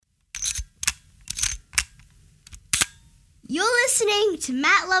You're listening to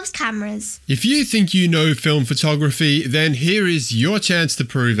Matt Loves Cameras. If you think you know film photography, then here is your chance to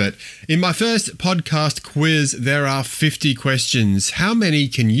prove it. In my first podcast quiz, there are 50 questions. How many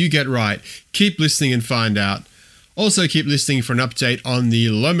can you get right? Keep listening and find out. Also, keep listening for an update on the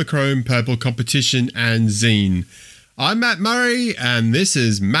Lomachrome Purple competition and zine. I'm Matt Murray, and this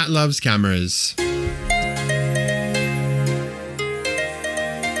is Matt Loves Cameras.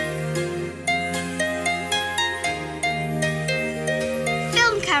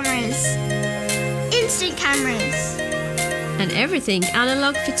 Cameras, instant cameras, and everything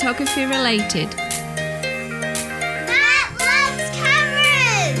analog photography related. Matt Loves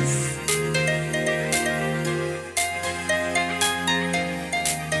Cameras!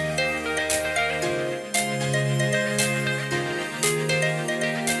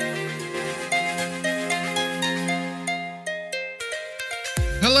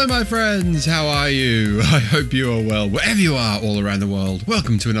 Hello my friends, how are you? I hope you are well, wherever you are all around the world.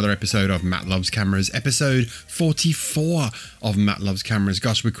 Welcome to another episode of Matt Loves Cameras, episode 44 of Matt Loves Cameras.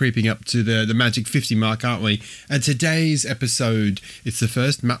 Gosh, we're creeping up to the magic 50 mark, aren't we? And today's episode, it's the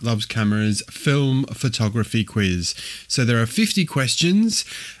first Matt Loves Cameras film photography quiz. So there are 50 questions.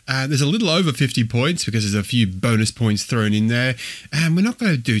 There's a little over 50 points because there's a few bonus points thrown in there. And we're not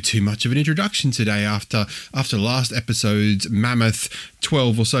going to do too much of an introduction today after last episode's mammoth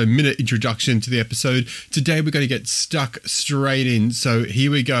 12 or so minute introduction to the episode. Today we're going to get stuck straight in. So here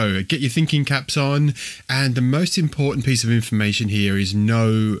we go. Get your thinking caps on. And the most important piece of information here is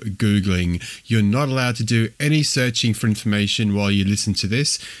no Googling. You're not allowed to do any searching for information while you listen to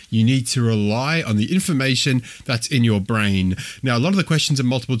this. You need to rely on the information that's in your brain. Now, a lot of the questions are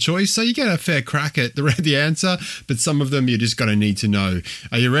multiple choice, so you get a fair crack at the answer, but some of them you're just going to need to know.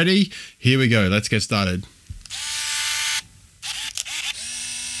 Are you ready? Here we go. Let's get started.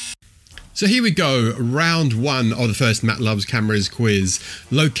 So here we go, round one of the first Matt Loves Cameras quiz,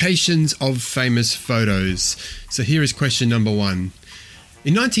 locations of famous photos. So here is question number one.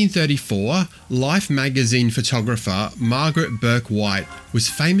 In 1934, Life magazine photographer Margaret Bourke-White was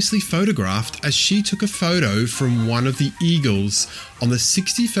famously photographed as she took a photo from one of the eagles on the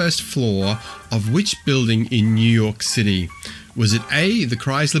 61st floor of which building in New York City? Was it A, the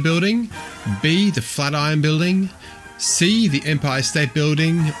Chrysler Building, B, the Flatiron Building, C, the Empire State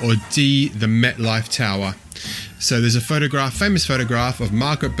Building, or D, the MetLife Tower? So there's a famous photograph of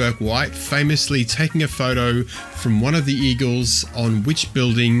Margaret Bourke-White famously taking a photo from one of the eagles on which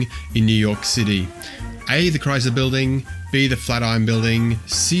building in New York City? A, the Chrysler Building, B, the Flatiron Building,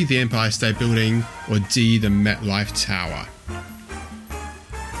 C, the Empire State Building, or D, the MetLife Tower?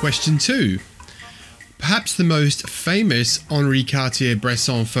 Question 2. Perhaps the most famous Henri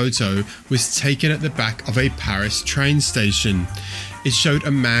Cartier-Bresson photo was taken at the back of a Paris train station. It showed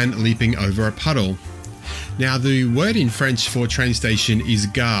a man leaping over a puddle. Now, the word in French for train station is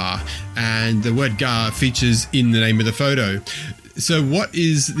gare, and the word gare features in the name of the photo. So what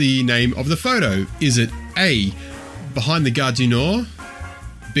is the name of the photo? Is it A, behind the Gare du Nord,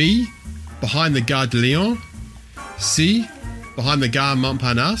 B, behind the Gare de Lyon, C, behind the Gare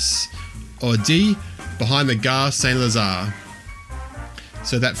Montparnasse, or D, behind the Gare Saint-Lazare?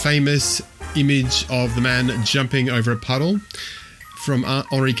 So that famous image of the man jumping over a puddle from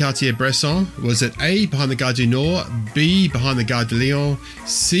Henri Cartier-Bresson, was it A, behind the Gare du Nord, B, behind the Gare de Lyon,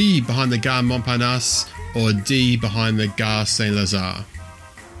 C, behind the Gare Montparnasse, or D, behind the Gare Saint-Lazare?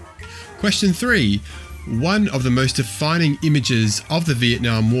 Question 3. One of the most defining images of the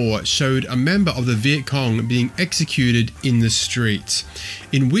Vietnam War showed a member of the Viet Cong being executed in the street.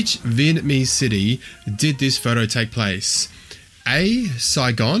 In which Vietnamese city did this photo take place? A,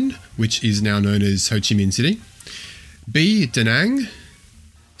 Saigon, which is now known as Ho Chi Minh City, B, Da Nang,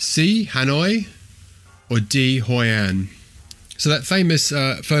 C, Hanoi, or D, Hoi An? So that famous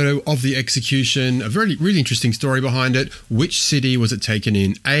photo of the execution, a really interesting story behind it. Which city was it taken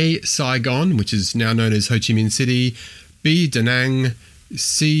in? A, Saigon, which is now known as Ho Chi Minh City, B, Da Nang,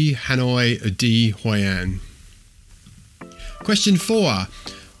 C, Hanoi, or D, Hoi An? Question 4.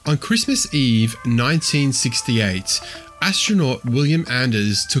 On Christmas Eve 1968, astronaut William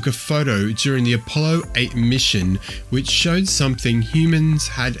Anders took a photo during the Apollo 8 mission which showed something humans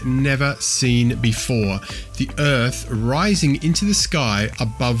had never seen before: the Earth rising into the sky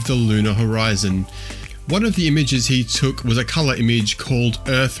above the lunar horizon. One of the images he took was a colour image called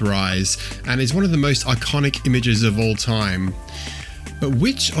Earthrise, and is one of the most iconic images of all time. But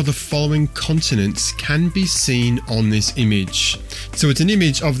which of the following continents can be seen on this image? So it's an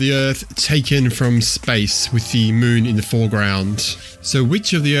image of the Earth taken from space with the moon in the foreground. So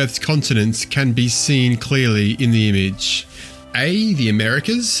which of the Earth's continents can be seen clearly in the image? A, the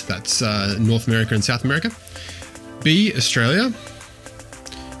Americas, that's North America and South America. B. Australia,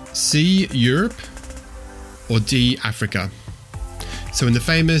 C. Europe, or D. Africa? So in the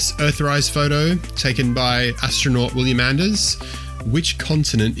famous Earthrise photo taken by astronaut William Anders, which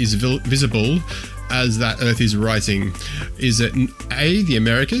continent is visible as that Earth is rising? Is it A. the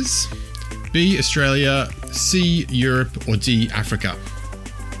Americas, B. Australia, C. Europe, or D. Africa?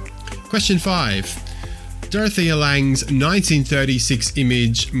 Question 5. Dorothea Lange's 1936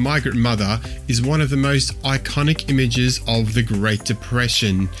 image, Migrant Mother, is one of the most iconic images of the Great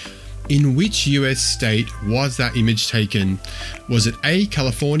Depression. In which US state was that image taken? Was it A.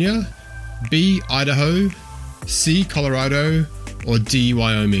 California, B. Idaho, C. Colorado, or D.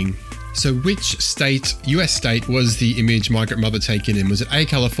 Wyoming? So which state, US state, was the image Migrant Mother taken in? Was it A.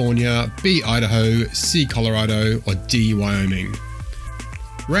 California, B. Idaho, C. Colorado, or D. Wyoming?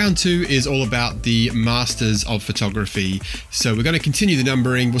 Round 2 is all about the Masters of Photography. So we're going to continue the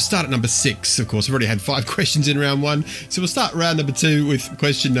numbering. We'll start at number 6. Of course, we've already had 5 questions in round 1. So we'll start round number 2 with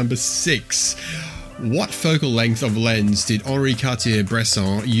question number 6. What focal length of lens did Henri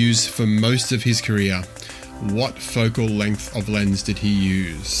Cartier-Bresson use for most of his career? What focal length of lens did he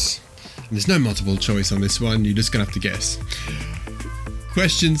use? And there's no multiple choice on this one. You're just going to have to guess.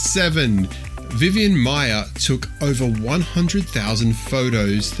 Question 7. Vivian Maier took over 100,000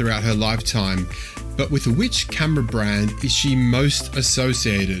 photos throughout her lifetime, but with which camera brand is she most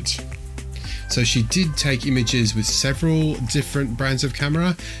associated? So she did take images with several different brands of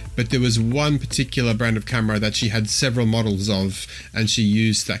camera, but there was one particular brand of camera that she had several models of, and she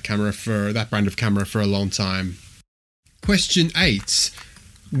used that brand of camera for a long time. Question 8.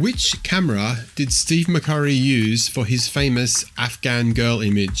 Which camera did Steve McCurry use for his famous Afghan girl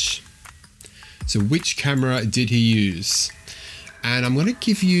image? So which camera did he use? And I'm going to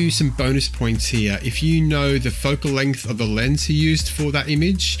give you some bonus points here if you know the focal length of the lens he used for that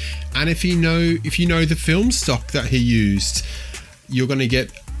image, and if you know the film stock that he used, you're going to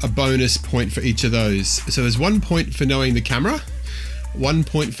get a bonus point for each of those. So there's 1 point for knowing the camera, 1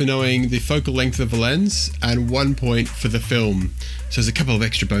 point for knowing the focal length of the lens, and 1 point for the film. So there's a couple of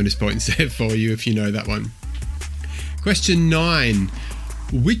extra bonus points there for you if you know that one. Question 9.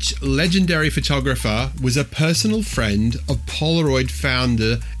 Which legendary photographer was a personal friend of Polaroid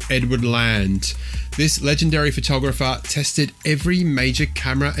founder Edward Land? This legendary photographer tested every major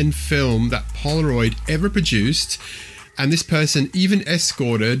camera and film that Polaroid ever produced, and this person even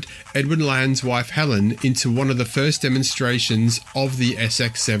escorted Edward Land's wife Helen into one of the first demonstrations of the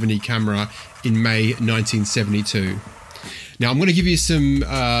SX70 camera in May 1972. Now I'm going to give you some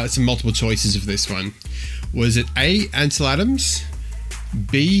multiple choices of this one. Was it A. Ansel Adams,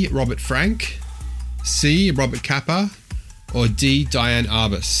 B. Robert Frank, C. Robert Capa, or D. Diane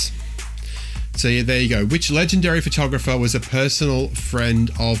Arbus? So yeah, there you go. Which legendary photographer was a personal friend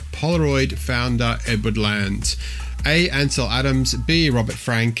of Polaroid founder Edward Land? A. Ansel Adams, B. Robert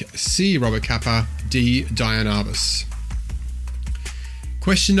Frank, C. Robert Capa, D. Diane Arbus.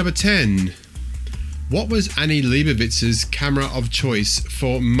 Question number 10. What was Annie Leibovitz's camera of choice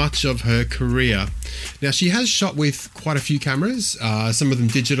for much of her career? Now, she has shot with quite a few cameras, some of them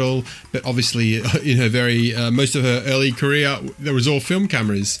digital, but obviously in her most of her early career, there was all film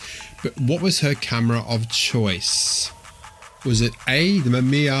cameras. But what was her camera of choice? Was it A, the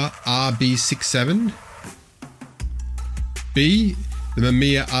Mamiya RB67, B, the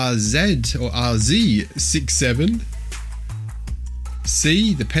Mamiya RZ or RZ67,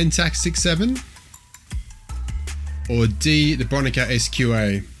 C, the Pentax 67, or D, the Bronica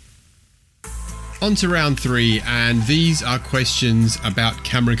SQA? On to round 3, and these are questions about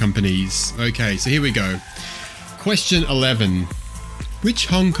camera companies. Okay, so here we go. Question 11. Which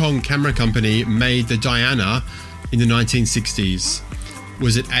Hong Kong camera company made the Diana in the 1960s?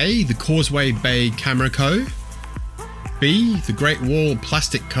 Was it A, the Causeway Bay Camera Co., B, the Great Wall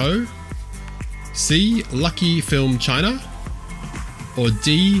Plastic Co., C, Lucky Film China, or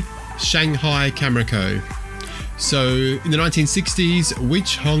D, Shanghai Camera Co.? So, in the 1960s,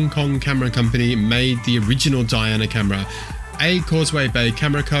 which Hong Kong camera company made the original Diana camera? A, Causeway Bay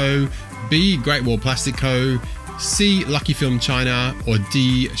Camera Co., B, Great Wall Plastic Co., C, Lucky Film China, or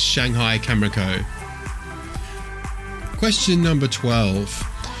D, Shanghai Camera Co.? Question number 12.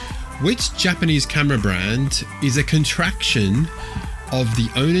 Which Japanese camera brand is a contraction of the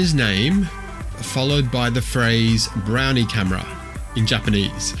owner's name followed by the phrase Brownie camera in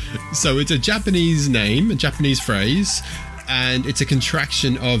Japanese? So it's a Japanese name, a Japanese phrase, and it's a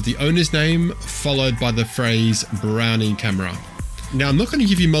contraction of the owner's name followed by the phrase Brownie camera. Now, I'm not going to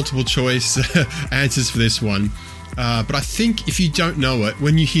give you multiple choice answers for this one, but I think if you don't know it,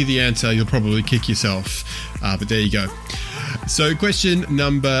 when you hear the answer, you'll probably kick yourself. But there you go. So question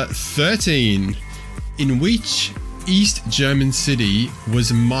number 13. In which East German city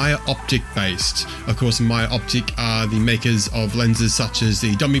was Meyer Optik based? Of course, Meyer Optik are the makers of lenses such as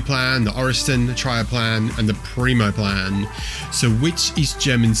the Domiplan, the Oriston, the Trioplan, and the Primoplan. So which East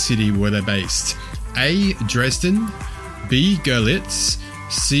German city were they based? A. Dresden, B. Görlitz,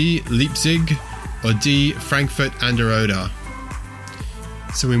 C. Leipzig, or D. Frankfurt an der Oder?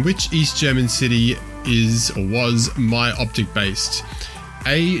 So in which East German city is or was Meyer Optik based?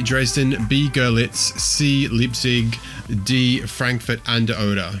 A. Dresden, B. Görlitz, C. Leipzig, D. Frankfurt an der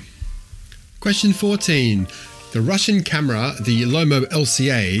Oder. Question 14. The Russian camera, the Lomo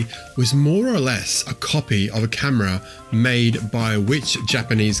LCA, was more or less a copy of a camera made by which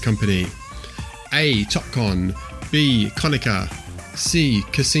Japanese company? A. Topcon, B. Konica, C.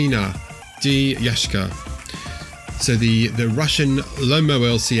 Cassina, D. Yashica. So the Russian Lomo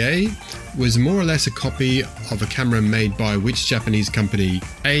LCA was more or less a copy of a camera made by which Japanese company?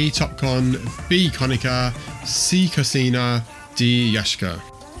 A. Topcon, B. Konica, C. Cassina, D. Yashica.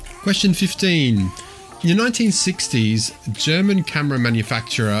 Question 15. In the 1960s, German camera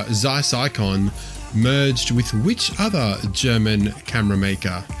manufacturer Zeiss Ikon merged with which other German camera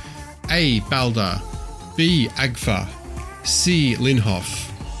maker? A. Balder, B. Agfa, C. Linhof,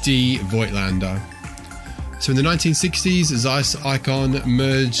 D. Voigtlander. So in the 1960s, Zeiss Ikon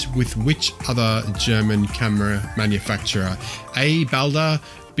merged with which other German camera manufacturer? A. Balder,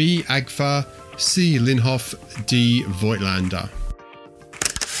 B. Agfa, C. Linhof, D. Voigtlander.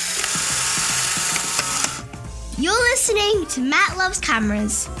 You're listening to Matt Loves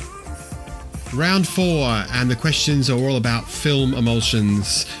Cameras. Round 4, and the questions are all about film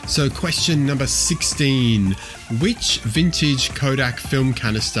emulsions. So question number 16. Which vintage Kodak film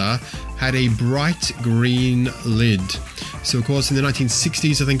canister had a bright green lid? So of course in the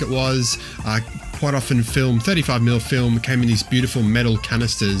 1960s, I think it was, quite often 35mm film came in these beautiful metal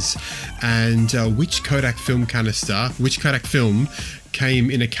canisters. And which Kodak film came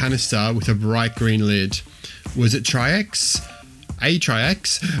in a canister with a bright green lid? Was it Tri-X, A.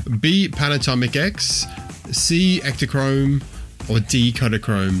 Tri-X, B. Panatomic X, C. Ektachrome, or D.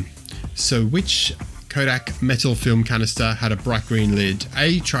 Kodachrome? So which Kodak metal film canister had a bright green lid?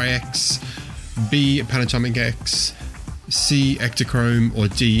 A. Tri-X, B. Panatomic X, C. Ektachrome, or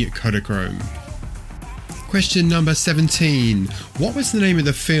D. Kodachrome? Question number 17. What was the name of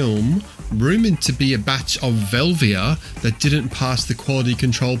the film rumoured to be a batch of Velvia that didn't pass the quality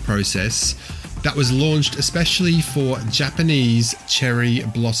control process that was launched especially for Japanese cherry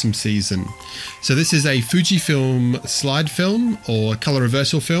blossom season? So this is a Fujifilm slide film or color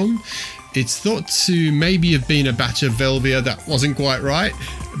reversal film. It's thought to maybe have been a batch of Velvia that wasn't quite right,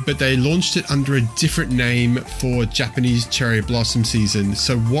 but they launched it under a different name for Japanese cherry blossom season.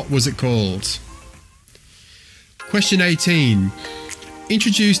 So what was it called? Question 18.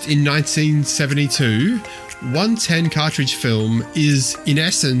 Introduced in 1972, 110 cartridge film is in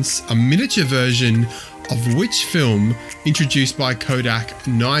essence a miniature version of which film introduced by Kodak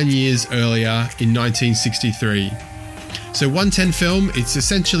 9 years earlier in 1963? So 110 film, it's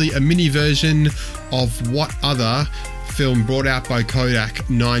essentially a mini version of what other film brought out by Kodak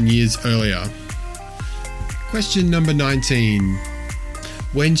 9 years earlier? Question number 19.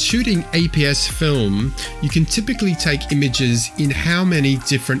 When shooting APS film, you can typically take images in how many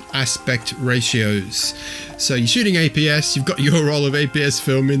different aspect ratios? So you're shooting APS, you've got your roll of APS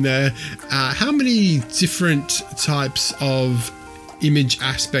film in there. How many different types of image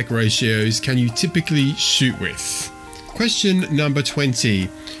aspect ratios can you typically shoot with? Question number 20.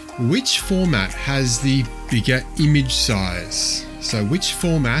 Which format has the bigger image size? So which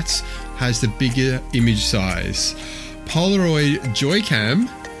format has the bigger image size? Polaroid Joycam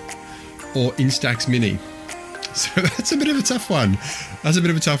or Instax Mini? So that's a bit of a tough one.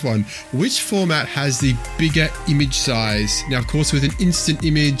 Which format has the bigger image size? Now, of course, with an instant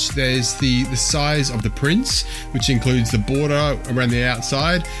image, there's the size of the print, which includes the border around the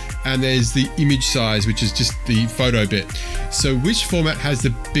outside, and there's the image size, which is just the photo bit. So which format has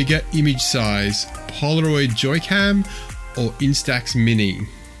the bigger image size? Polaroid Joycam or Instax Mini?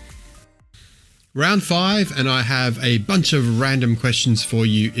 Round 5, and I have a bunch of random questions for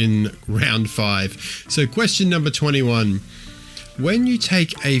you in round 5. So question number 21. When you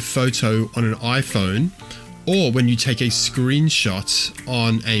take a photo on an iPhone or when you take a screenshot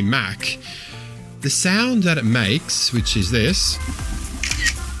on a Mac, the sound that it makes, which is this,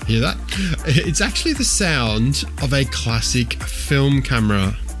 hear that? It's actually the sound of a classic film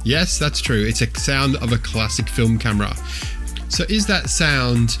camera. Yes, that's true. It's a sound of a classic film camera. So is that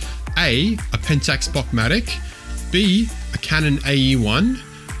sound A, a Pentax Spotmatic, B, a Canon AE1,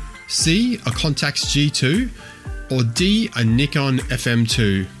 C, a Contax G2, or D, a Nikon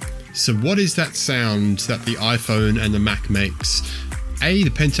FM2? So what is that sound that the iPhone and the Mac makes? A, the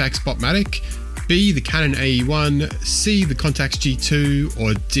Pentax Spotmatic, B, the Canon AE1, C, the Contax G2,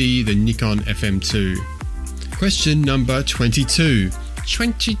 or D, the Nikon FM2? Question number 22.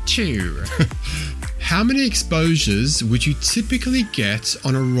 22. How many exposures would you typically get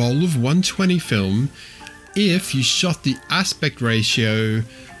on a roll of 120 film if you shot the aspect ratio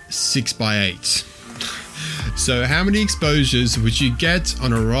 6:8? So how many exposures would you get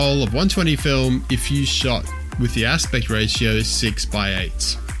on a roll of 120 film if you shot with the aspect ratio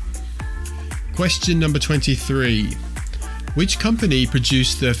 6:8? Question number 23. Which company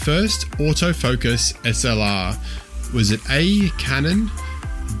produced the first autofocus SLR? Was it A, Canon,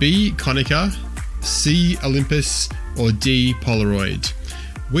 B, Konica, C, Olympus, or D, Polaroid?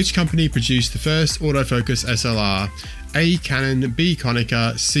 Which company produced the first autofocus SLR? A, Canon, B,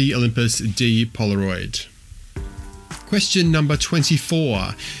 Konica, C, Olympus, D, Polaroid. Question number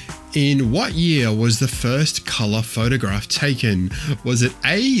 24. In what year was the first colour photograph taken? Was it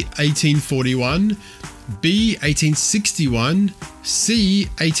A, 1841, B, 1861, C,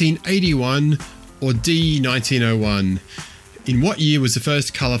 1881, or D, 1901? In what year was the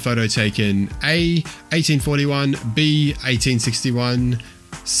first colour photo taken? A, 1841, B, 1861,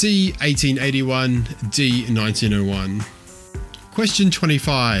 C, 1881, D, 1901. Question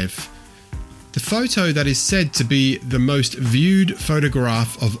 25. The photo that is said to be the most viewed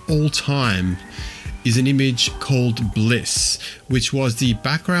photograph of all time is an image called Bliss, which was the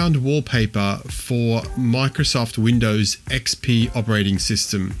background wallpaper for Microsoft Windows XP operating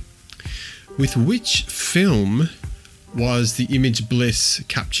system. With which film was the image Bliss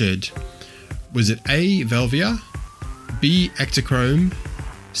captured? Was it A, Velvia, B, Ektachrome,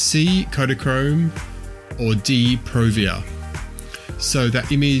 C, Kodachrome, or D, Provia? So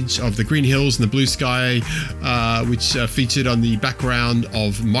that image of the green hills and the blue sky, which featured on the background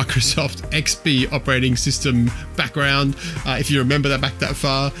of Microsoft XP operating system background, if you remember that back that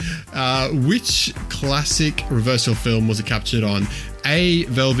far, which classic reversal film was it captured on? A,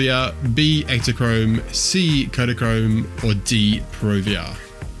 Velvia, B, Ektachrome, C, Kodachrome, or D, Provia?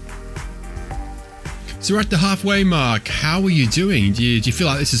 So we're at the halfway mark. How are you doing? Do you feel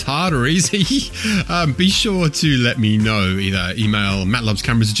like this is hard or easy? Be sure to let me know. Either email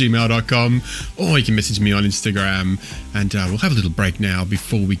mattlovescameras@gmail.com or you can message me on Instagram, and we'll have a little break now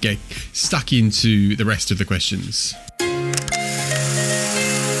before we get stuck into the rest of the questions.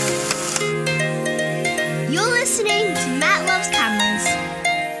 You're listening to Matt Loves Cameras.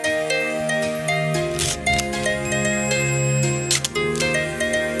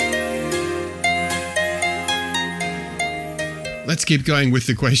 Let's keep going with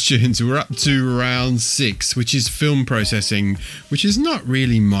the questions. We're up to round 6, which is film processing, which is not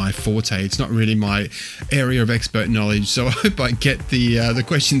really my forte. It's not really my area of expert knowledge, so I hope I get the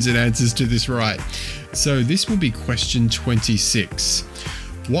questions and answers to this right. So this will be question 26.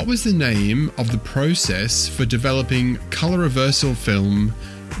 What was the name of the process for developing color reversal film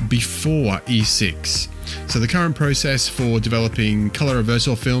before E6? So the current process for developing color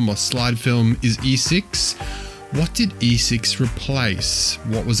reversal film or slide film is E6. What did E6 replace?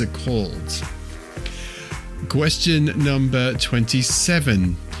 What was it called? Question number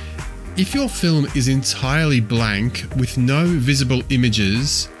 27. If your film is entirely blank with no visible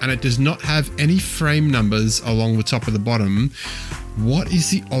images and it does not have any frame numbers along the top of the bottom, what is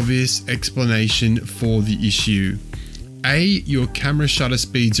the obvious explanation for the issue? A, your camera shutter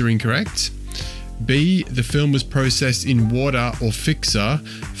speeds are incorrect. B, the film was processed in water or fixer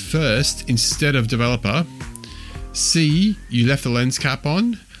first instead of developer. C, you left the lens cap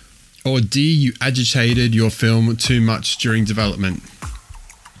on. Or D, you agitated your film too much during development.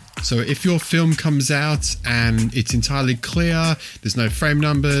 So if your film comes out and it's entirely clear, there's no frame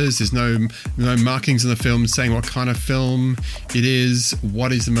numbers, there's no markings on the film saying what kind of film it is,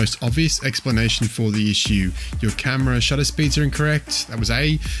 what is the most obvious explanation for the issue? Your camera shutter speeds are incorrect. That was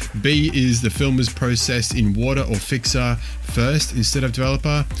A. B is the film was processed in water or fixer first instead of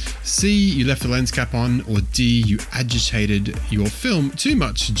developer. C, you left the lens cap on. Or D, you agitated your film too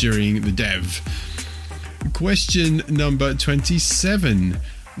much during the dev. Question number 27.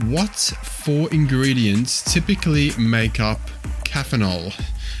 What 4 ingredients typically make up caffeinol?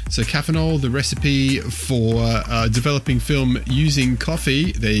 So caffeinol, the recipe for developing film using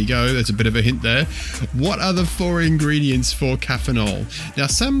coffee. There you go, that's a bit of a hint there. What are the 4 ingredients for caffeinol? Now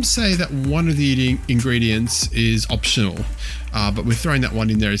some say that one of the ingredients is optional, but we're throwing that one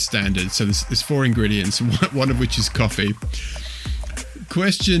in there as standard. So there's 4 ingredients, one of which is coffee.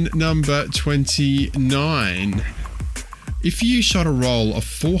 Question number 29. If you shot a roll of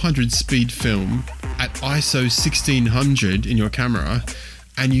 400 speed film at ISO 1600 in your camera,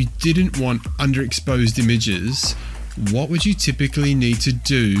 and you didn't want underexposed images, what would you typically need to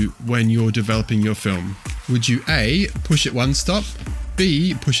do when you're developing your film? Would you A, push it one stop,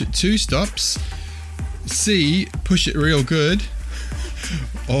 B, push it two stops, C, push it real good,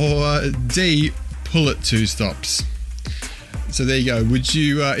 or D, pull it two stops? So there you go. Would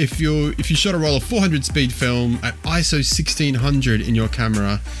you, if you shot a roll of 400 speed film at ISO 1600 in your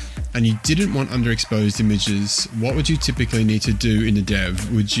camera and you didn't want underexposed images, what would you typically need to do in the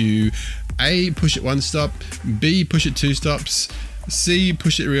dev? Would you A, push it one stop, B, push it two stops, C,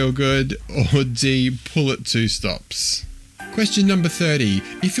 push it real good, or D, pull it two stops? Question number 30.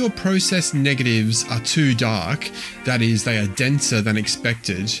 If your process negatives are too dark, that is, they are denser than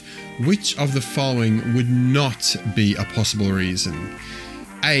expected, which of the following would not be a possible reason?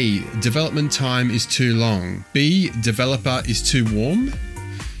 A, development time is too long. B, developer is too warm.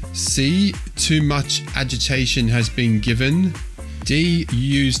 C, too much agitation has been given. D,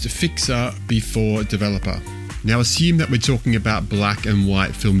 used fixer before developer. Now assume that we're talking about black and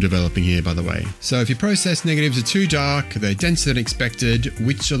white film developing here, by the way. So if your process negatives are too dark, they're denser than expected,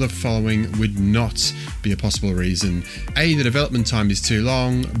 which of the following would not be a possible reason? A, the development time is too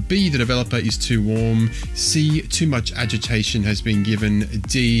long. B, the developer is too warm. C, too much agitation has been given.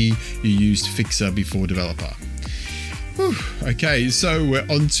 D, you used fixer before developer. Whew. Okay, so we're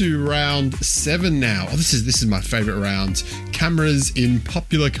on to round 7 now. Oh, this is my favorite round. Cameras in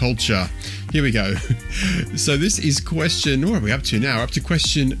popular culture. Here we go. So this is question, what are we up to now? We're up to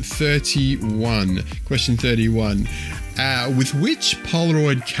question 31. Question 31. With which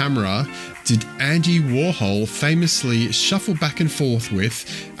Polaroid camera did Andy Warhol famously shuffle back and forth with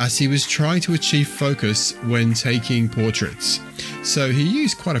as he was trying to achieve focus when taking portraits? So he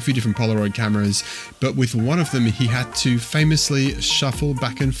used quite a few different Polaroid cameras, but with one of them he had to famously shuffle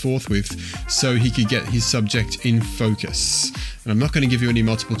back and forth with so he could get his subject in focus. And I'm not going to give you any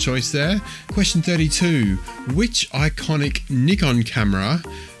multiple choice there. Question 32. Which iconic Nikon camera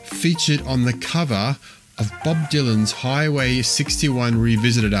featured on the cover of Bob Dylan's Highway 61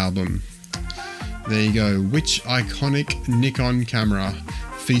 Revisited album? There you go. Which iconic Nikon camera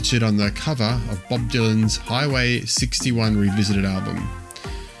featured on the cover of Bob Dylan's Highway 61 Revisited album?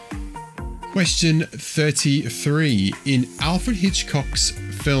 Question 33. In Alfred Hitchcock's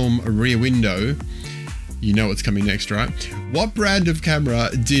film Rear Window, you know what's coming next, right? What brand of camera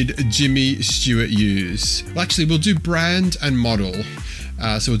did Jimmy Stewart use? Well, actually, we'll do brand and model.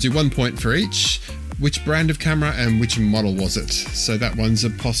 So we'll do 1 point for each. Which brand of camera and which model was it? So that one's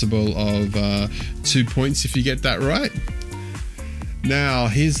a possible of 2 points if you get that right. Now,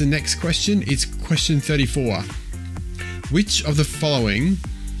 here's the next question. It's question 34. Which of the following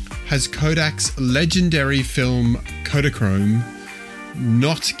has Kodak's legendary film Kodachrome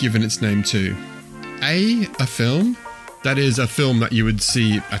not given its name to? A film, that is a film that you would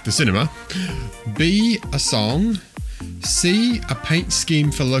see at the cinema. B, a song. C, a paint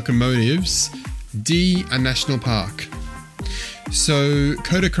scheme for locomotives. D, a national park. So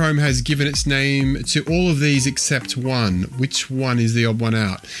Kodachrome has given its name to all of these except one. Which one is the odd one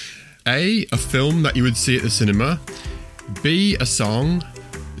out? A film that you would see at the cinema. B, a song.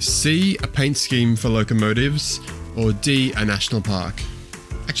 C, a paint scheme for locomotives. Or D, a national park.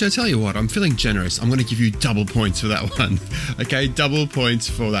 Actually, I'll tell you what, I'm feeling generous. I'm going to give you double points for that one. Okay, double points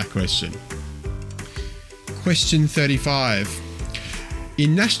for that question. Question 35.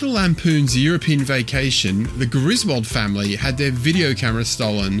 In National Lampoon's European Vacation, the Griswold family had their video camera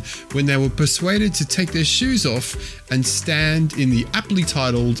stolen when they were persuaded to take their shoes off and stand in the aptly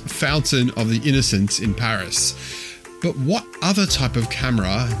titled Fountain of the Innocents in Paris. But what other type of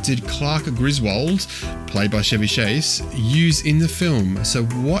camera did Clark Griswold, played by Chevy Chase, use in the film? So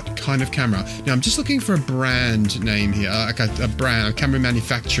what kind of camera? Now I'm just looking for a brand name here, a brand, a camera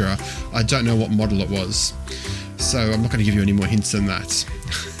manufacturer. I don't know what model it was. So I'm not going to give you any more hints than that.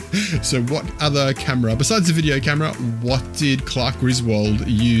 So what other camera, besides the video camera, what did Clark Griswold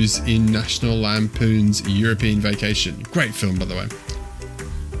use in National Lampoon's European Vacation? Great film, by the way.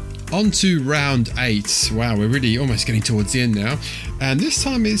 On to round 8. Wow, we're really almost getting towards the end now. And this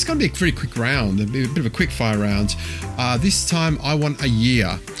time it's going to be a pretty quick round, a bit of a quick fire round. This time I want a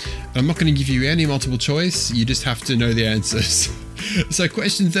year. I'm not going to give you any multiple choice, you just have to know the answers. So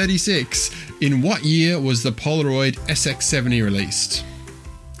question 36. In what year was the Polaroid SX70 released?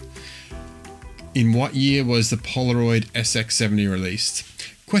 In what year was the Polaroid SX70 released?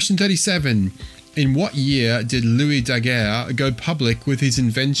 Question 37. In what year did Louis Daguerre go public with his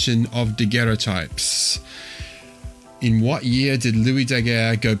invention of daguerreotypes? In what year did Louis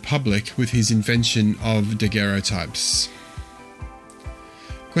Daguerre go public with his invention of daguerreotypes?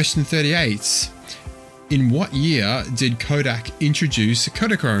 Question 38. In what year did Kodak introduce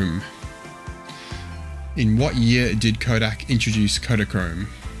Kodachrome? In what year did Kodak introduce Kodachrome?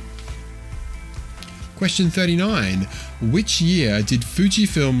 Question 39. Which year did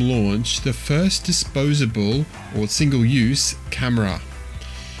Fujifilm launch the first disposable or single-use camera?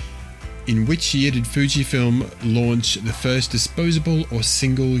 In which year did Fujifilm launch the first disposable or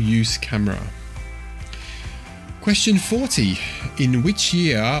single-use camera? Question 40. In which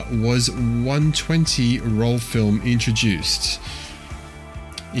year was 120 roll film introduced?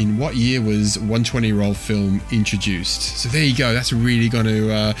 In what year was 120 roll film introduced? So there you go. That's really going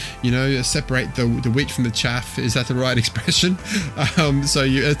to, separate the wheat from the chaff. Is that the right expression?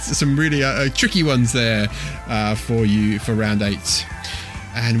 It's some really tricky ones there for you for round 8.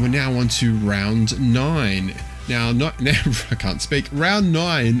 And we're now on to round 9. Now I can't speak. Round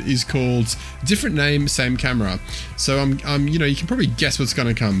 9 is called different name, same camera. So you can probably guess what's going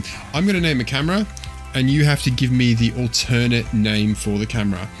to come. I'm going to name a camera, and you have to give me the alternate name for the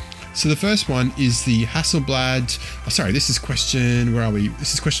camera. So the first one is the Hasselblad. This is question. Where are we?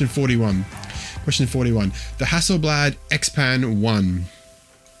 This is question 41. Question 41. The Hasselblad Xpan 1.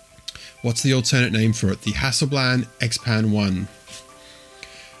 What's the alternate name for it? The Hasselblad Xpan 1.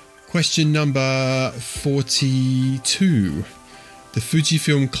 Question number 42. The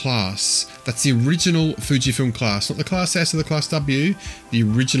Fujifilm Class. That's the original Fujifilm Class, not the Class S or the Class W. The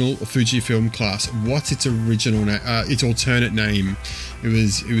original Fujifilm Class. What's its original name? Its alternate name. It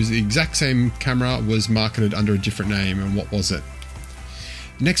was the exact same camera, was marketed under a different name. And what was it?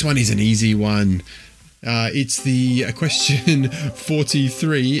 The next one is an easy one. It's the question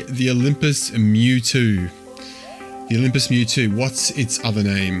 43. The Olympus Mu 2. The Olympus Mu 2. What's its other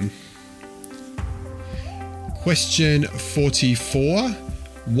name? Question 44.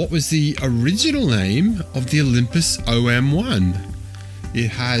 What was the original name of the Olympus OM1?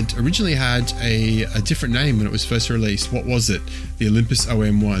 It originally had a different name when it was first released. What was it? The Olympus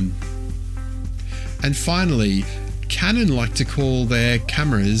OM1. And finally, Canon like to call their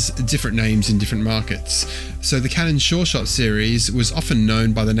cameras different names in different markets. So the Canon SureShot series was often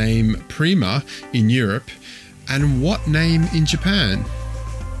known by the name Prima in Europe. And what name in Japan?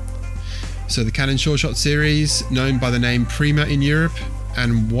 So the Canon SureShot series, known by the name Prima in Europe,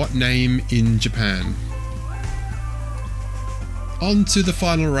 and what name in Japan? On to the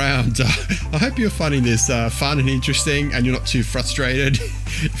final round. I hope you're finding this fun and interesting, and you're not too frustrated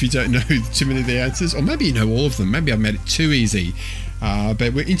if you don't know too many of the answers, or maybe you know all of them. Maybe I've made it too easy.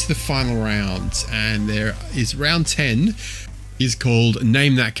 But we're into the final round, and there is round 10 is called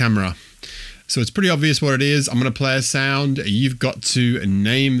Name That Camera. So it's pretty obvious what it is. I'm going to play a sound. You've got to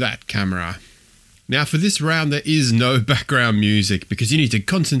name that camera. Now for this round, there is no background music because you need to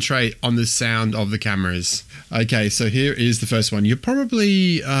concentrate on the sound of the cameras. Okay, so here is the first one. You'll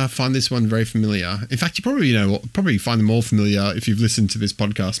probably find this one very familiar. In fact, you probably find them all familiar if you've listened to this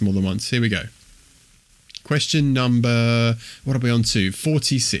podcast more than once. Here we go. Question number, what are we on to?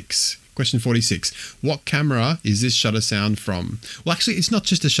 46. Question 46. What camera is this shutter sound from? Well, actually, it's not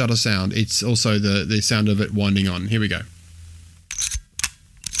just a shutter sound. It's also the sound of it winding on. Here we go.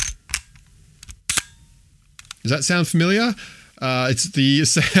 Does that sound familiar? It's the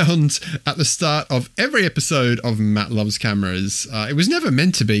sound at the start of every episode of Matt Loves Cameras. It was never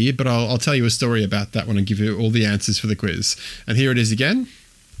meant to be, but I'll tell you a story about that when I give you all the answers for the quiz. And here it is again.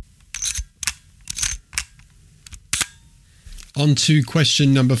 On to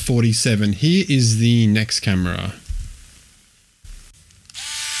question number 47. Here is the next camera.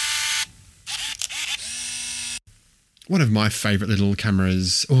 One of my favourite little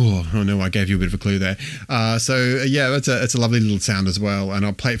cameras. Oh no, I gave you a bit of a clue there. That's a lovely little sound as well. And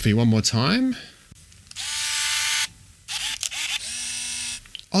I'll play it for you one more time.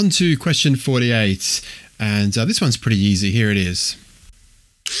 On to question 48. And this one's pretty easy. Here it is.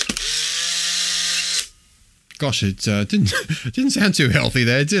 Gosh, it didn't sound too healthy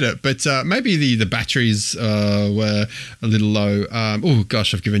there, did it? But maybe the batteries were a little low. Oh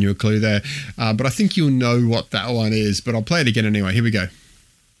gosh, I've given you a clue there. But I think you'll know what that one is. But I'll play it again anyway. Here we go.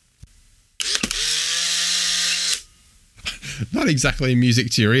 Not exactly music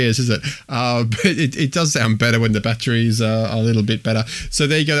to your ears, is it? But it does sound better when the batteries are a little bit better. So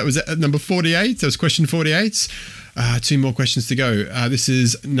there you go. That was number 48. That was question 48. 2 more questions to go. This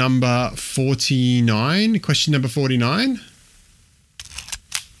is number 49. Question number 49.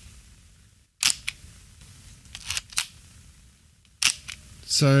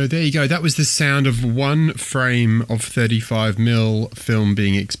 So there you go. That was the sound of one frame of 35mm film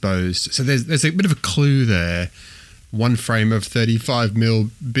being exposed. So there's a bit of a clue there. One frame of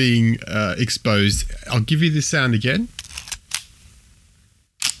 35mm being exposed. I'll give you the sound again.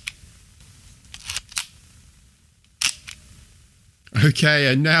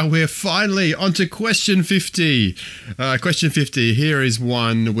 Okay, and now we're finally on to question 50. Question 50, here is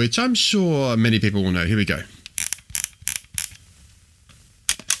one which I'm sure many people will know. Here we go.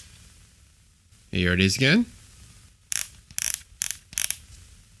 Here it is again.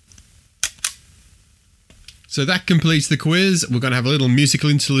 So that completes the quiz. We're going to have a little musical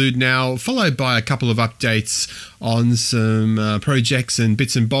interlude now, followed by a couple of updates on some projects and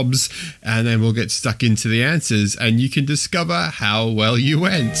bits and bobs, and then we'll get stuck into the answers, and you can discover how well you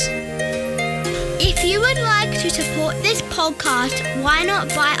went. If you would like to support this podcast, why not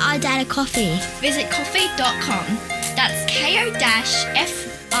buy our dad a coffee? Visit ko-fi.com. That's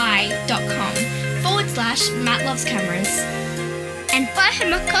ko-fi.com/Matt Loves Cameras. And buy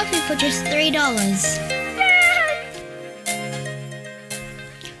him a coffee for just $3.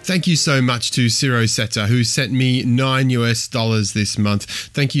 Thank you so much to Ciro Seta, who sent me $9 this month.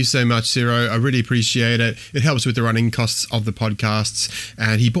 Thank you so much, Ciro. I really appreciate it. It helps with the running costs of the podcasts.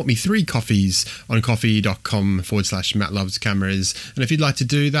 And he bought me 3 coffees on ko-fi.com/Matt Loves Cameras. And if you'd like to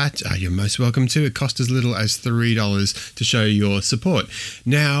do that, you're most welcome to. It costs as little as $3 to show your support.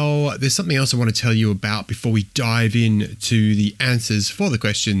 Now, there's something else I want to tell you about before we dive into the answers for the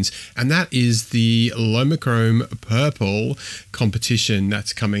questions. And that is the Lomochrome Purple competition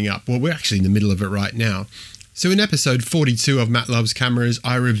that's coming up. Well, we're actually in the middle of it right now. So in episode 42 of Matt Loves Cameras,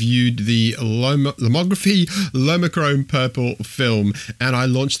 I reviewed the Lomography Lomochrome Purple film, and I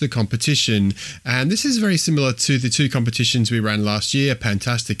launched the competition. And this is very similar to the 2 competitions we ran last year,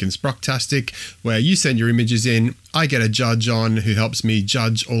 Pantastic and Sprocktastic, where you send your images in, I get a judge on who helps me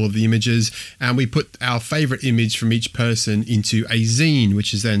judge all of the images, and we put our favorite image from each person into a zine,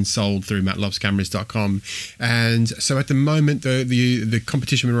 which is then sold through mattlovescameras.com. And so at the moment, the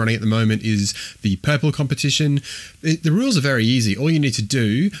competition we're running at the moment is the purple competition. The rules are very easy. All you need to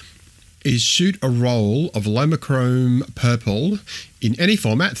do is shoot a roll of Lomochrome Purple in any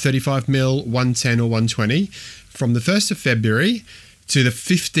format, 35mm, 110 or 120, from the 1st of February to the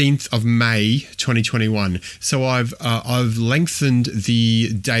 15th of May 2021. So I've lengthened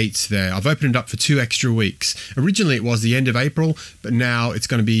the dates there. I've opened it up for 2 extra weeks. Originally it was the end of April, but now it's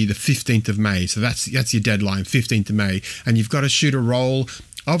going to be the 15th of May. So that's your deadline, 15th of May. And you've got to shoot a roll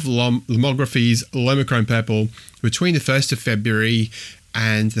of Lomography's Lomochrome Purple between the 1st of February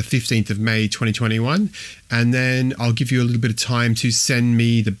and the 15th of May 2021. And then I'll give you a little bit of time to send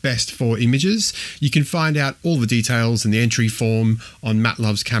me the best 4 images. You can find out all the details in the entry form on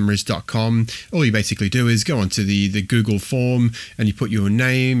mattlovescameras.com. All you basically do is go onto the Google form and you put your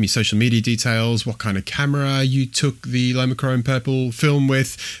name, your social media details, what kind of camera you took the Lomochrome Purple film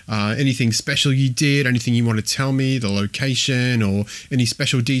with, anything special you did, anything you want to tell me, the location or any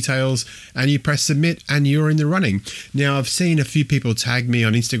special details, and you press submit and you're in the running. Now, I've seen a few people tag me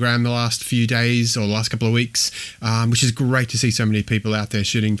on Instagram the last few days or the last couple of weeks, which is great to see so many people out there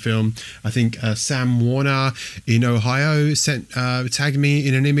shooting film. I think Sam Warner in Ohio tagged me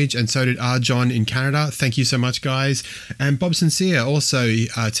in an image, and so did John in Canada. Thank you so much, guys. And Bob Sincere also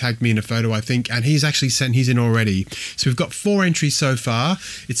tagged me in a photo, I think, and he's actually sent his in already. So we've got 4 entries so far.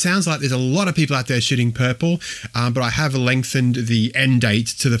 It sounds like there's a lot of people out there shooting purple, but I have lengthened the end date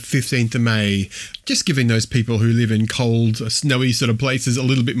to the 15th of May, just giving those people who live in cold, snowy sort of places a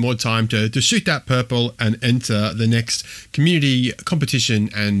little bit more time to shoot that purple and enter the next community competition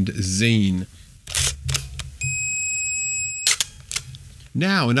and zine.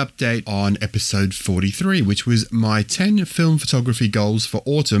 Now, an update on episode 43, which was my 10 film photography goals for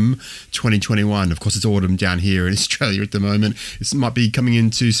autumn 2021. Of course, it's autumn down here in Australia at the moment. It might be coming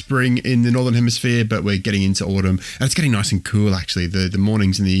into spring in the Northern Hemisphere, but we're getting into autumn. And it's getting nice and cool, actually. The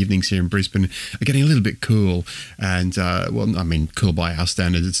mornings and the evenings here in Brisbane are getting a little bit cool. And, cool by our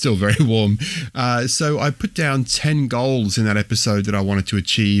standards. It's still very warm. So I put down 10 goals in that episode that I wanted to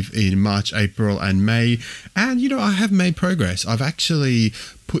achieve in March, April, and May. And, I have made progress. I've actually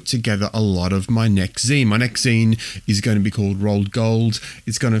put together a lot of my next zine. My next zine is going to be called Rolled Gold.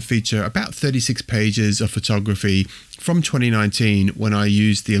 It's going to feature about 36 pages of photography from 2019 when I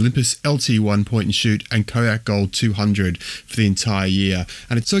used the Olympus LT1 point and shoot and Kodak Gold 200 for the entire year.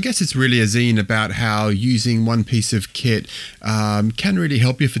 And so I guess it's really a zine about how using one piece of kit can really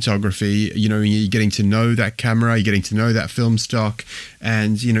help your photography. You're getting to know that camera, you're getting to know that film stock,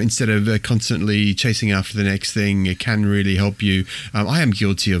 and instead of constantly chasing after the next thing, it can really help you. I am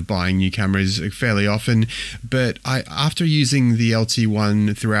guilty guilty of buying new cameras fairly often, but after using the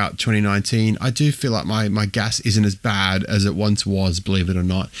LT1 throughout 2019, I do feel like my gas isn't as bad as it once was, believe it or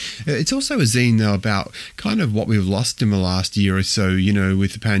not. It's also a zine, though, about kind of what we've lost in the last year or so,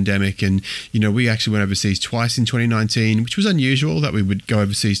 with the pandemic. And, we actually went overseas twice in 2019, which was unusual that we would go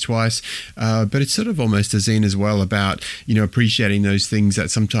overseas twice. But it's sort of almost a zine as well about, appreciating those things that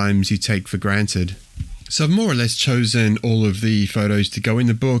sometimes you take for granted. So I've more or less chosen all of the photos to go in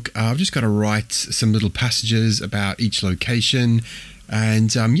the book. I've just got to write some little passages about each location.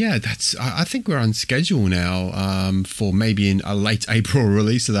 And I think we're on schedule now for maybe in a late April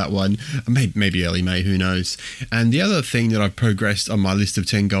release of that one, maybe early May, who knows. And the other thing that I've progressed on my list of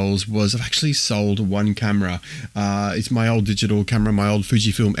 10 goals was I've actually sold one camera. It's my old digital camera, my old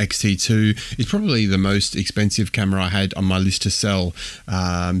Fujifilm X-T2. It's probably the most expensive camera I had on my list to sell.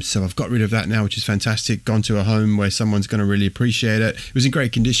 So I've got rid of that now, which is fantastic. Gone to a home where someone's going to really appreciate it. It was in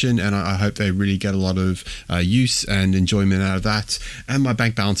great condition, and I hope they really get a lot of use and enjoyment out of that. And my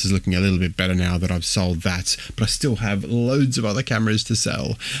bank balance is looking a little bit better now that I've sold that, but I still have loads of other cameras to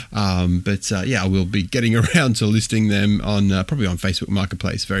sell. I will be getting around to listing them on probably on Facebook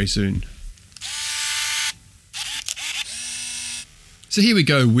Marketplace very soon. So here we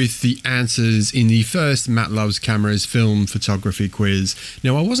go with the answers in the first Matt Loves Cameras film photography quiz.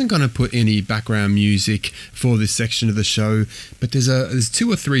 Now, I wasn't going to put any background music for this section of the show, but there's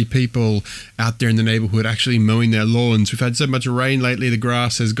 2 or 3 people out there in the neighborhood actually mowing their lawns. We've had so much rain lately, the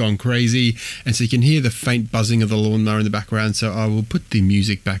grass has gone crazy, and so you can hear the faint buzzing of the lawnmower in the background, so I will put the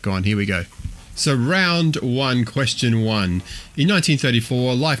music back on. Here we go. So round 1, question 1. In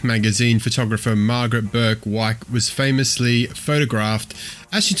 1934, Life magazine photographer Margaret Burke White was famously photographed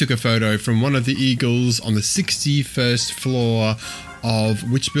as she took a photo from one of the eagles on the 61st floor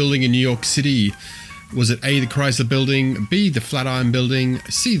of which building in New York City? Was it A, the Chrysler Building, B, the Flatiron Building,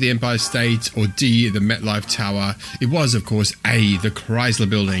 C, the Empire State, or D, the MetLife Tower? It was, of course, A, the Chrysler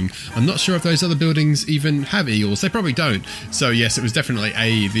Building. I'm not sure if those other buildings even have eagles. They probably don't. So yes, it was definitely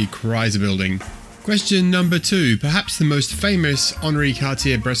A, the Chrysler Building. Question number 2. Perhaps the most famous Henri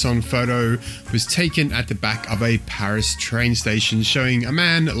Cartier-Bresson photo was taken at the back of a Paris train station showing a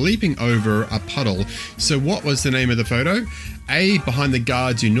man leaping over a puddle. So what was the name of the photo? A, behind the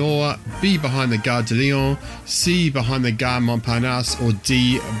Gare du Nord, B, behind the Gare de Lyon, C, behind the Gare Montparnasse, or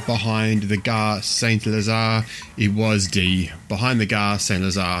D, behind the Gare Saint-Lazare? It was D, behind the Gare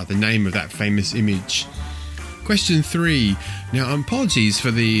Saint-Lazare, the name of that famous image. Question 3. Now, apologies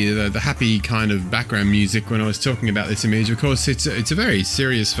for the happy kind of background music when I was talking about this image. Of course, it's a very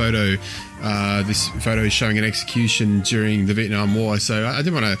serious photo. This photo is showing an execution during the Vietnam War, so I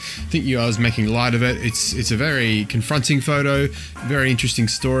didn't want to think I was making light of it. It's a very confronting photo, very interesting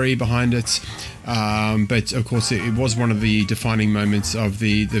story behind it. But of course, it was one of the defining moments of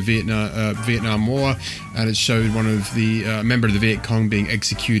the Vietnam War, and it showed one of the member of the Viet Cong being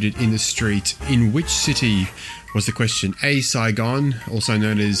executed in the street. In which city was the question? A, Saigon, also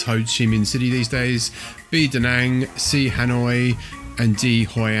known as Ho Chi Minh City these days, B, Da Nang, C, Hanoi, and D,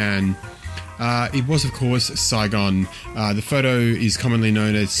 Hoi An. It was, of course, Saigon. The photo is commonly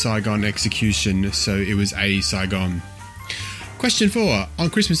known as Saigon Execution, so it was A, Saigon. Question 4. On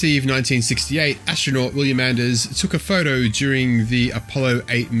Christmas Eve 1968, astronaut William Anders took a photo during the Apollo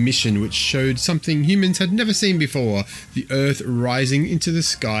 8 mission which showed something humans had never seen before, the Earth rising into the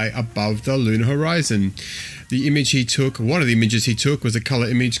sky above the lunar horizon. The image he took, one of the images he took, was a colour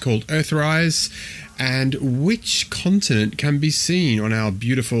image called Earthrise. And which continent can be seen on our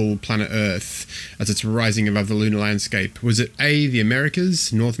beautiful planet Earth as it's rising above the lunar landscape? Was it A, the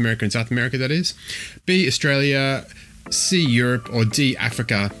Americas, North America and South America, that is? B, Australia, C, Europe, or D,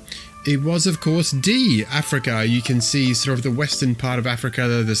 Africa? It was, of course, D, Africa. You can see sort of the western part of Africa,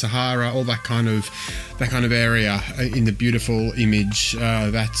 the Sahara, all that kind of area in the beautiful image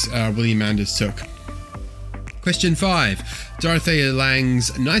that William Anders took. Question 5. Dorothea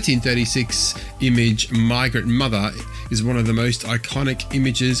Lange's 1936 image, Migrant Mother, is one of the most iconic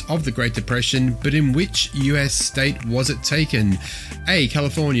images of the Great Depression, but in which US state was it taken? A,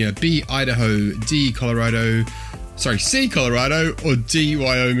 California, B, Idaho, C, Colorado, or D,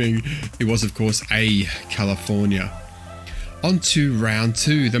 Wyoming? It was, of course, A, California. On to round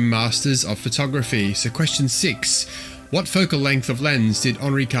 2, the Masters of Photography. So question 6. What focal length of lens did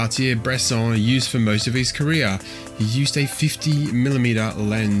Henri Cartier-Bresson use for most of his career? He used a 50mm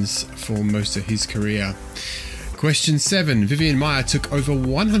lens for most of his career. Question 7. Vivian Maier took over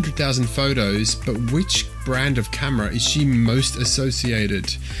 100,000 photos, but which brand of camera is she most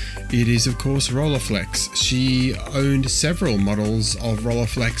associated? It is, of course, Rolleiflex. She owned several models of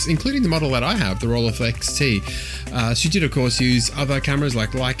Rolleiflex, including the model that I have, the Rolleiflex T. She did, of course, use other cameras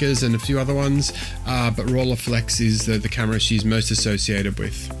like Leicas and a few other ones, but Rolleiflex is the camera she's most associated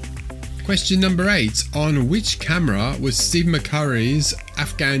with. Question number 8. On which camera was Steve McCurry's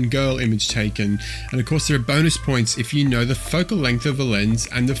Afghan Girl image taken? And of course there are bonus points if you know the focal length of the lens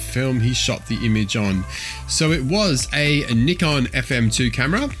and the film he shot the image on. So it was a Nikon FM2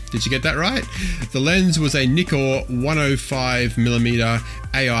 camera. Did you get that right? The lens was a Nikkor 105mm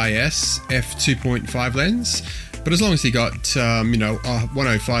AIS f2.5 lens. But as long as he got, a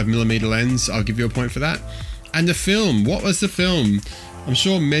 105mm lens, I'll give you a point for that. And the film, what was the film? I'm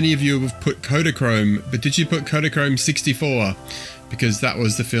sure many of you have put Kodachrome, but did you put Kodachrome 64? Because that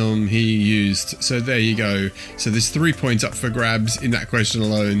was the film he used. So there you go. So there's 3 points up for grabs in that question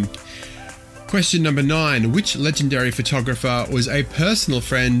alone. Question number 9. Which legendary photographer was a personal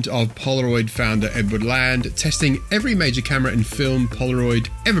friend of Polaroid founder Edward Land, testing every major camera and film Polaroid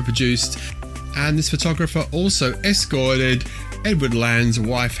ever produced? And this photographer also escorted Edward Land's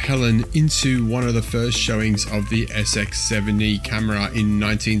wife Helen into one of the first showings of the SX70 camera in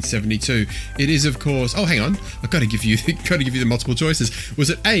 1972. It is, of course. Oh, hang on! I've got to give you the multiple choices. Was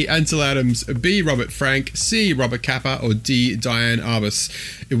it A. Ansel Adams, B. Robert Frank, C. Robert Capa, or D. Diane Arbus?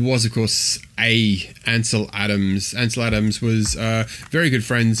 It was, of course, A. Ansel Adams. Ansel Adams was very good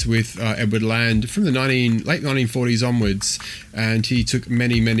friends with Edward Land from the late 1940s onwards, and he took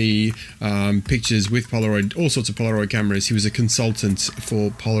many pictures with Polaroid, all sorts of Polaroid cameras. He was a consultant for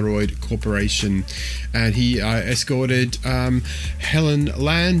Polaroid Corporation, and he escorted Helen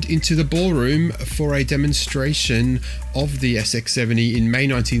Land into the ballroom for a demonstration of the SX70 in May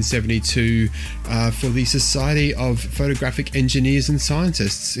 1972 for the Society of Photographic Engineers and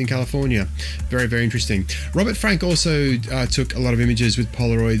Scientists in California. Very, very interesting. Robert Frank also took a lot of images with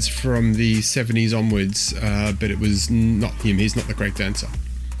Polaroids from the 70s onwards, but it was not him. He's not the correct answer.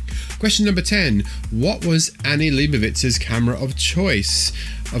 Question number 10. What was Annie Leibovitz's camera of choice?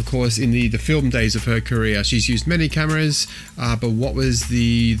 Of course, in the film days of her career, she's used many cameras, but what was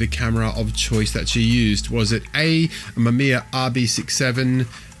the camera of choice that she used? Was it A. Mamiya RB67,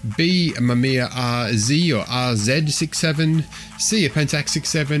 B. a Mamiya RZ or RZ67, C. a Pentax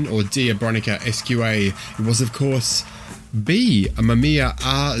 67, or D. a Bronica SQA? It was, of course, B. a Mamiya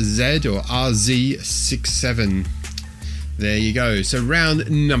RZ or RZ67. There you go. So round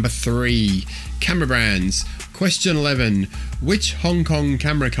number 3, camera brands. Question 11. Which Hong Kong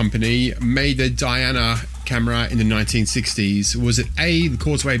camera company made the Diana camera in the 1960s? Was it A. the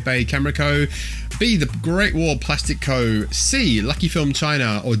Causeway Bay Camera Co., B. the Great Wall Plastic Co., C. Lucky Film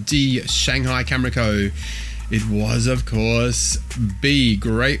China, or D. Shanghai Camera Co.? It was, of course, B.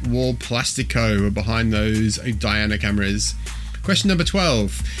 Great Wall Plastic Co. were behind those Diana cameras. Question number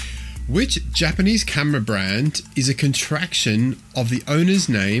 12. Which Japanese camera brand is a contraction of the owner's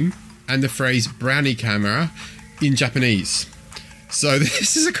name and the phrase brownie camera in Japanese? So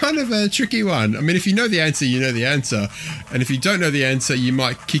this is a kind of a tricky one. I mean, if you know the answer, you know the answer. And if you don't know the answer, you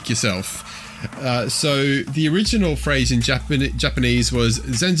might kick yourself. So the original phrase in Japanese was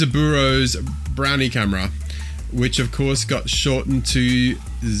Zenzaburo's brownie camera, which of course got shortened to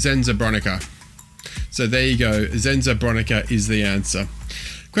Zenza Bronica. So there you go. Zenza Bronica is the answer.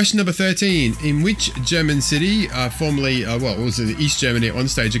 Question number 13. In which German city, formerly, it was in East Germany at one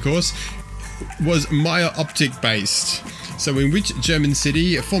stage, of course, was Meyer Optik based? So in which German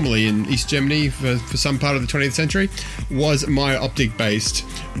city, formerly in East Germany for some part of the 20th century, was Meyer Optik based?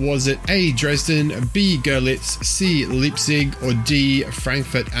 Was it A. Dresden, B. Görlitz, C. Leipzig, or D.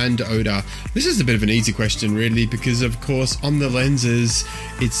 Frankfurt and Oder? This is a bit of an easy question, really, because of course on the lenses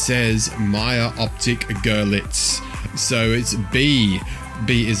it says Meyer Optik Görlitz. So it's B.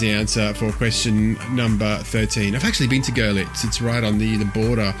 B is the answer for question number 13. I've actually been to Görlitz. It's right on the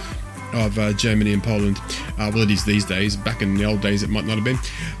border of Germany and Poland. Well, it is these days. Back in the old days, it might not have been.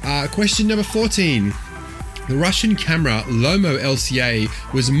 Question number 14. The Russian camera Lomo LCA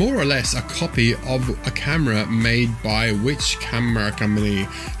was more or less a copy of a camera made by which camera company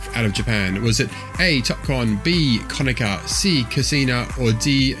out of Japan? Was it A. Topcon, B. Konica, C. Casina, or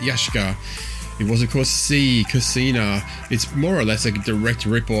D. Yashica? It was, of course, C. Casina. It's more or less a direct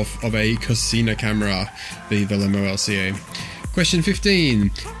rip-off of a Casina camera, the Lomo LCA. Question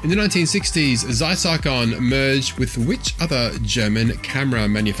 15. In the 1960s, Zeiss-Ikon merged with which other German camera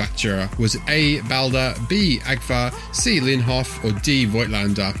manufacturer? Was it A. Balder, B. Agfa, C. Linhof, or D.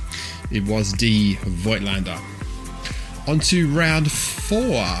 Voigtlander? It was D. Voigtlander. On to round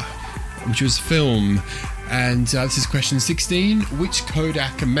 4, which was film. And this is question 16. Which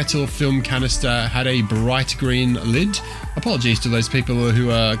Kodak metal film canister had a bright green lid? Apologies to those people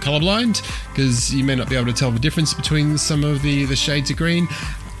who are colorblind, because you may not be able to tell the difference between some of the shades of green.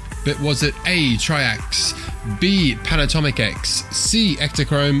 But was it A, Triax, B, Panatomic X, C,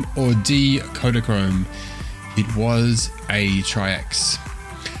 Ektachrome, or D, Kodachrome? It was A, Triax.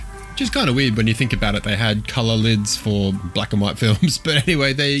 Which is kind of weird when you think about it. They had colour lids for black and white films. But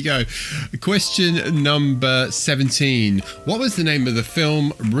anyway, there you go. Question number 17. What was the name of the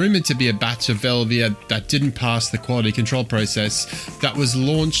film rumoured to be a batch of Velvia that didn't pass the quality control process that was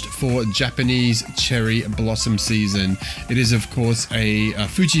launched for Japanese cherry blossom season? It is, of course, a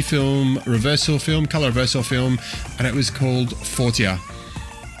Fujifilm colour reversal film, and it was called Fortia.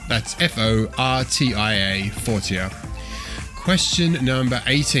 That's Fortia, Fortia. Question number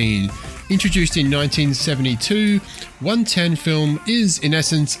 18. Introduced in 1972, 110 film is in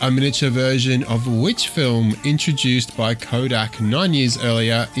essence a miniature version of which film introduced by Kodak 9 years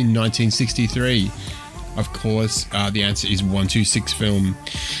earlier in 1963? Of course, the answer is 126 film.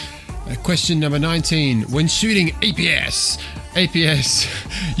 Question number 19. When shooting APS,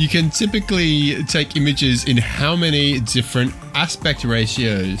 you can typically take images in how many different aspect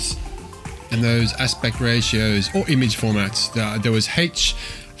ratios? And those aspect ratios or image formats, there was H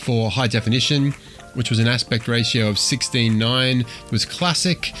for high definition, which was an aspect ratio of 16:9. There was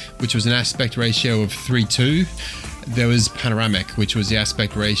classic, which was an aspect ratio of 3:2. There was panoramic, which was the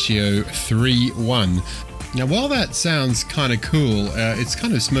aspect ratio 3:1. Now, while that sounds kind of cool, it's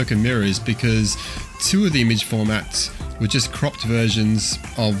kind of smoke and mirrors, because two of the image formats were just cropped versions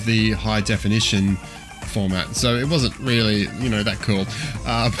of the high definition format, so it wasn't really, that cool.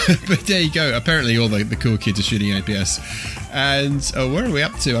 But there you go. Apparently all the cool kids are shooting APS. And where are we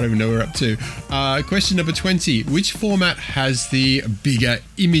up to? I don't even know where we're up to. Question number 20. Which format has the bigger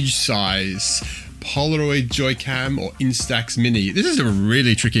image size? Polaroid Joycam or Instax Mini? This is a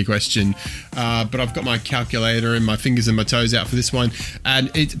really tricky question, but I've got my calculator and my fingers and my toes out for this one,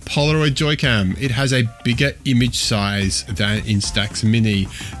 and it's Polaroid Joycam. It has a bigger image size than Instax Mini.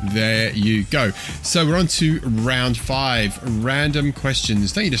 There you go. So we're on to round 5, random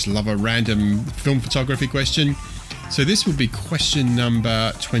questions. Don't you just love a random film photography question? So this will be question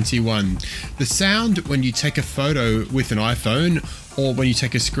number 21. The sound when you take a photo with an iPhone or when you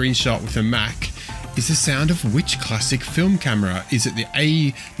take a screenshot with a Mac is the sound of which classic film camera? Is it the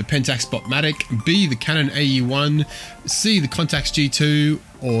A, the Pentax Spotmatic, B, the Canon AE1, C, the Contax G2,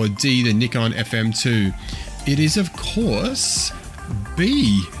 or D, the Nikon FM2? It is, of course,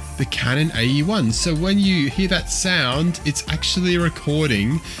 B, the Canon AE1. So when you hear that sound, it's actually a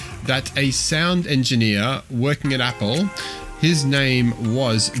recording that a sound engineer working at Apple, his name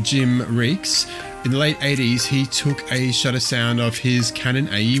was Jim Reeks. In the late 80s, he took a shutter sound of his Canon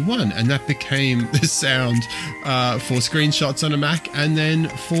AE1, and that became the sound for screenshots on a Mac and then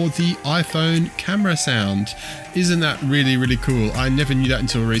for the iPhone camera sound. Isn't that really, really cool? I never knew that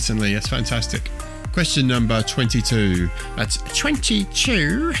until recently. That's fantastic. Question number 22. That's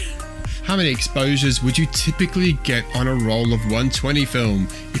 22. How many exposures would you typically get on a roll of 120 film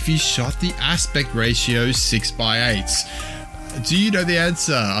if you shot the aspect ratio 6:8? Do you know the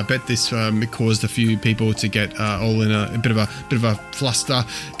answer? I bet this caused a few people to get all in a bit of a fluster,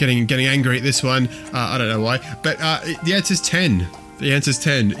 getting angry at this one. I don't know why, but the answer is 10. The answer is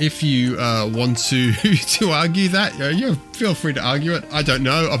 10. If you want to argue that, you feel free to argue it. I don't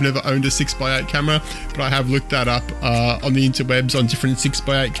know. I've never owned a 6:8 camera, but I have looked that up on the interwebs on different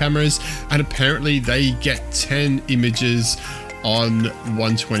 6:8 cameras, and apparently they get 10 images on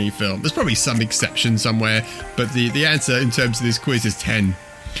 120 film. There's probably some exception somewhere, but the answer in terms of this quiz is 10.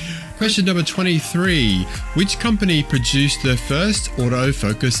 Question number 23. Which company produced the first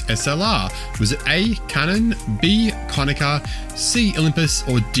autofocus SLR? Was it A, Canon, B, Konica, C, Olympus,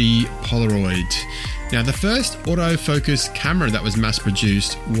 or D, Polaroid? Now, the first autofocus camera that was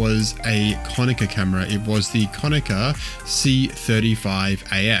mass-produced was a Konica camera. It was the Konica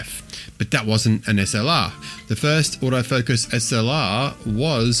C35AF. But that wasn't an SLR. The first autofocus SLR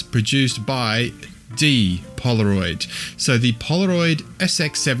was produced by D, Polaroid. So the Polaroid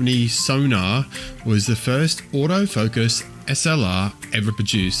SX70 Sonar was the first autofocus SLR ever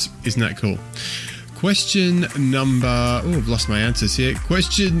produced. Isn't that cool? Question number... Oh, I've lost my answers here.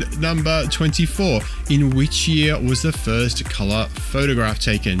 Question number 24. In which year was the first colour photograph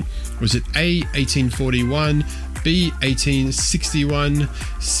taken? Was it A, 1841, B, 1861,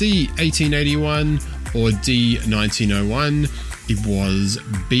 C, 1881, or D, 1901? It was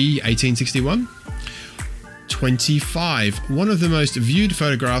B, 1861. 25. One of the most viewed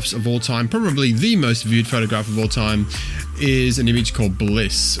photographs of all time, probably the most viewed photograph of all time, is an image called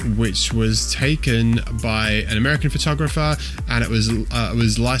Bliss, which was taken by an American photographer, and it was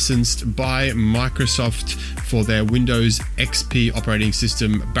licensed by Microsoft for their Windows XP operating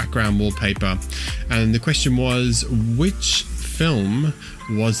system background wallpaper. And the question was, which film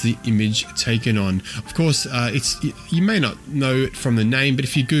was the image taken on? Of course, you may not know it from the name, but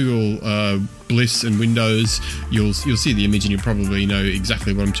if you Google Bliss and Windows, you'll see the image and you'll probably know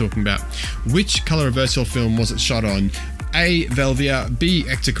exactly what I'm talking about. Which color reversal film was it shot on? A. Velvia, B.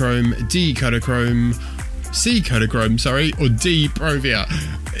 Ektachrome, D. Kodachrome, C. Kodachrome, or D. Provia.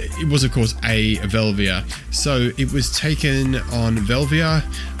 It was, of course, A. Velvia. So it was taken on Velvia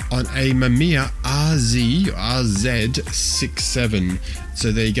on a Mamiya RZ67.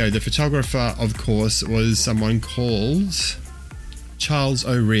 So there you go. The photographer, of course, was someone called Charles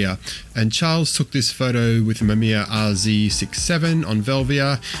O'Rea, and Charles took this photo with a Mamiya RZ67 on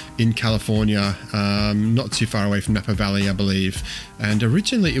Velvia in California, not too far away from Napa Valley, I believe. And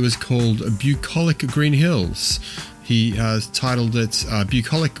originally it was called Bucolic Green Hills. He titled it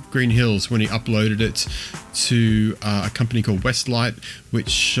Bucolic Green Hills when he uploaded it to a company called Westlight, which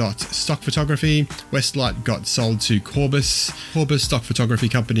shot stock photography. Westlight got sold to Corbis. Corbis Stock Photography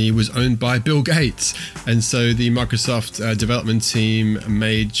Company was owned by Bill Gates, and so the Microsoft development team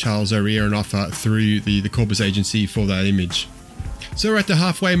made Charles O'Rea an offer through the Corbis agency for that image. So we're at the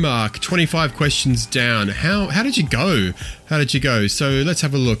halfway mark, 25 questions down. How did you go? So let's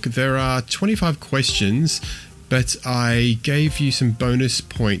have a look. There are 25 questions, but I gave you some bonus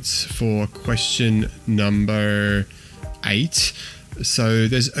points for question number 8. So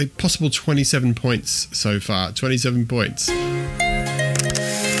there's a possible 27 points so far. 27 points.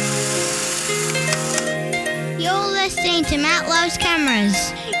 You're listening to Matt Loves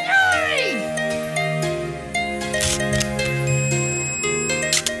Cameras.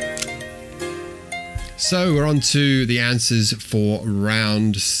 So we're on to the answers for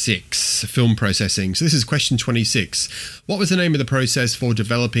round 6, film processing. So this is question 26. What was the name of the process for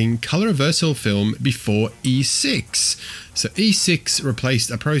developing color reversal film before E6? So E6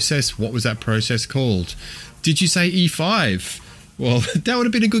 replaced a process. What was that process called? Did you say E5? Well, that would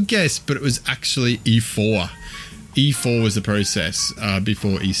have been a good guess, but it was actually E4. E4 was the process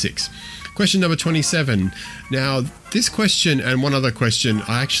before E6. Question number 27. Now, this question and one other question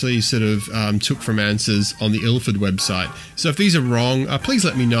I actually sort of took from answers on the Ilford website. So if these are wrong, please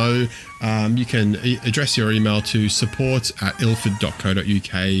let me know. You can address your email to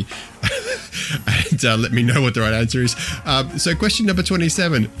support@ilford.co.uk and let me know what the right answer is. So question number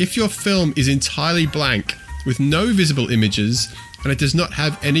 27. If your film is entirely blank with no visible images and it does not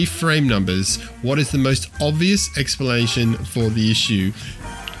have any frame numbers, what is the most obvious explanation for the issue?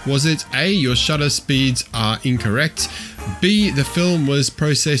 Was it A, your shutter speeds are incorrect, B, the film was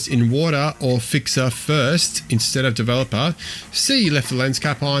processed in water or fixer first instead of developer, C, left the lens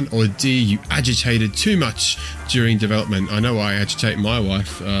cap on, or D, you agitated too much during development? I know I agitate my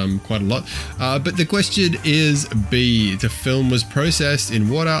wife quite a lot, but the question is B, the film was processed in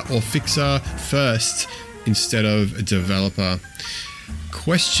water or fixer first instead of developer.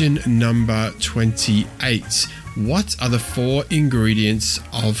 Question number 28. What are the 4 ingredients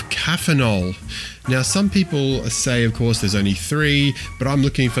of Caffeinol? Now, some people say, of course, there's only 3, but I'm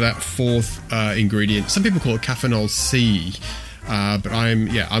looking for that 4th ingredient. Some people call it Caffeinol C, but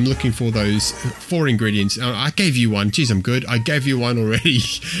I'm looking for those 4 ingredients. I gave you one. Geez, I'm good. I gave you one already.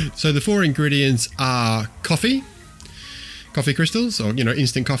 So the 4 ingredients are coffee crystals, or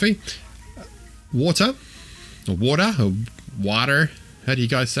instant coffee, water. How do you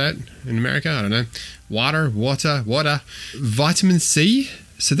guys say it in America? I don't know. Water. Vitamin C.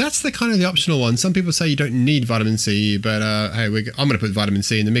 So that's the kind of the optional one. Some people say you don't need vitamin C, but hey, I'm going to put vitamin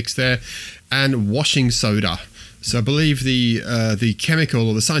C in the mix there. And washing soda. So I believe the chemical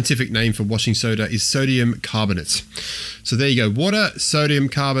or the scientific name for washing soda is sodium carbonate. So there you go. Water, sodium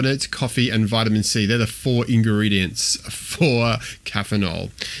carbonate, coffee, and vitamin C. They're the 4 ingredients for Caffeinol.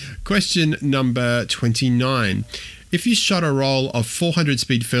 Question number 29. If you shot a roll of 400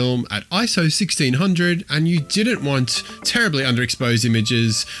 speed film at ISO 1600 and you didn't want terribly underexposed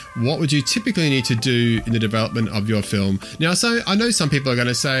images, what would you typically need to do in the development of your film? Now, so I know some people are going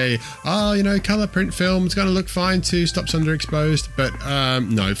to say, color print film is going to look fine, 2 stops underexposed, but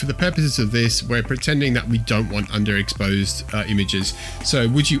no, for the purposes of this, we're pretending that we don't want underexposed images. So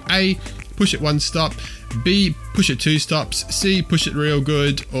would you A, push it 1 stop, B, push it 2 stops, C, push it real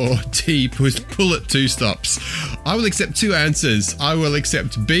good, or D, pull it 2 stops? I will accept 2 answers. I will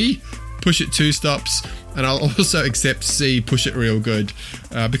accept B, push it 2 stops, and I'll also accept C, push it real good,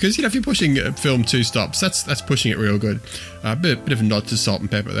 because if you're pushing a film 2 stops, that's pushing it real good. Bit of a nod to Salt and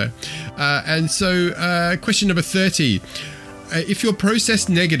Pepper there. And so question number 30. If your processed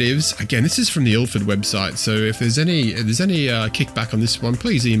negatives, again, this is from the Ilford website, so if there's any kickback on this one,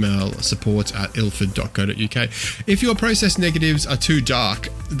 please email support@ilford.co.uk. If your processed negatives are too dark,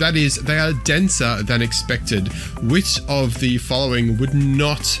 that is, they are denser than expected, which of the following would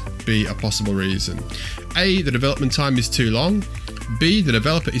not be a possible reason? A, the development time is too long. B, the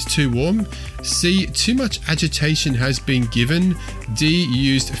developer is too warm. C, too much agitation has been given. D,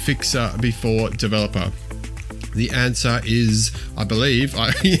 used fixer before developer. The answer is, I believe,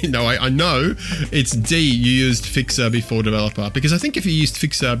 I know, it's D, you used fixer before developer. Because I think if you used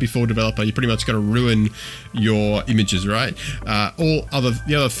fixer before developer, you pretty much got to ruin your images, right? The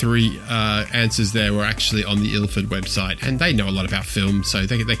other 3 answers there were actually on the Ilford website, and they know a lot about film, so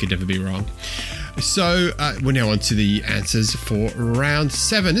they could never be wrong. So we're now on to the answers for round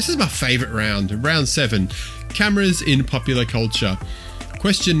 7. This is my favourite round, round 7. Cameras in popular culture.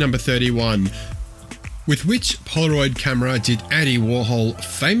 Question number 31. With which Polaroid camera did Andy Warhol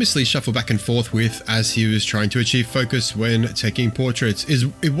famously shuffle back and forth with as he was trying to achieve focus when taking portraits?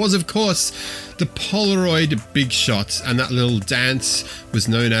 It was, of course, the Polaroid Big Shot, and that little dance was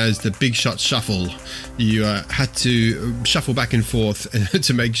known as the Big Shot Shuffle. You had to shuffle back and forth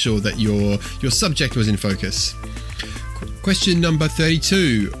to make sure that your subject was in focus. Question number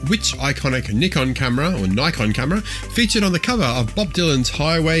 32. Which iconic Nikon camera featured on the cover of Bob Dylan's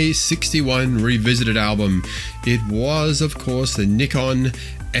Highway 61 Revisited album? It was, of course, the Nikon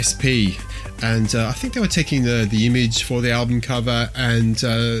SP. And I think they were taking the image for the album cover, and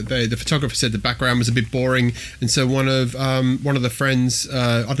the photographer said the background was a bit boring, and so one of the friends,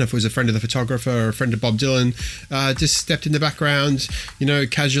 I don't know if it was a friend of the photographer or a friend of Bob Dylan, just stepped in the background,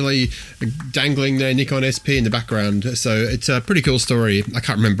 casually dangling their Nikon SP in the background. So it's a pretty cool story. I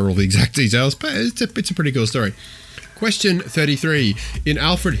can't remember all the exact details, but it's a pretty cool story. Question 33. In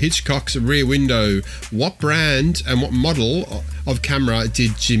Alfred Hitchcock's Rear Window, what brand and what model of camera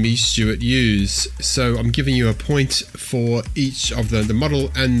did Jimmy Stewart use? So I'm giving you a point for each of the model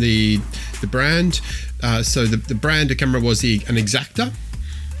and the brand. So the brand of camera was an Exacta.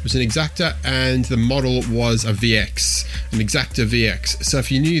 It was an Exacta, and the model was a VX, an Exacta VX. So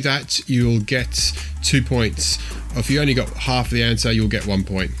if you knew that, you'll get 2 points. If you only got half the answer, you'll get 1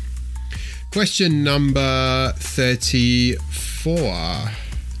 point. Question number 34.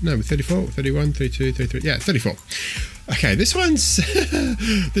 No, 34, 31, 32, 33. Yeah, 34. Okay, this one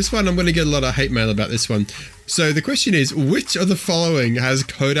I'm going to get a lot of hate mail about this one. So the question is, which of the following has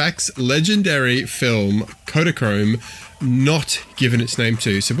Kodak's legendary film Kodachrome not given its name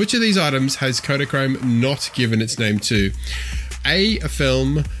to? So which of these items has Kodachrome not given its name to? A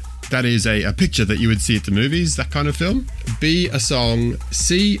film. That is a picture that you would see at the movies, that kind of film. B, a song.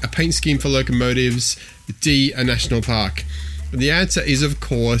 C, a paint scheme for locomotives. D, a national park. And the answer is, of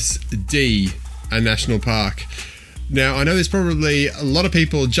course, D, a national park. Now, I know there's probably a lot of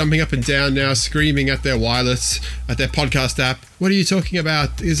people jumping up and down now, screaming at their wireless, at their podcast app. What are you talking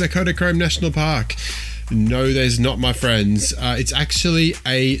about? Is a Kodachrome National Park? No, there's not, my friends. It's actually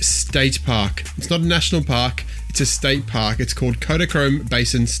a state park. It's not a national park. It's a state park. It's called Kodachrome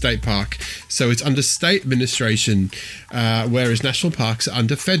Basin State Park. So it's under state administration, whereas national parks are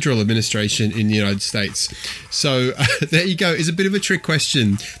under federal administration in the United States. So there you go. It's a bit of a trick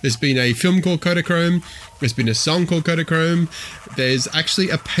question. There's been a film called Kodachrome. There's been a song called Kodachrome. There's actually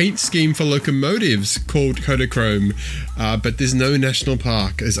a paint scheme for locomotives called Kodachrome, but there's no national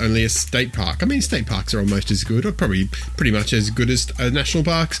park. There's only a state park. I mean, state parks are almost as good, or probably pretty much as good as national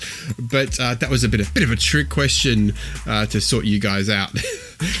parks. But that was a bit of a trick question to sort you guys out.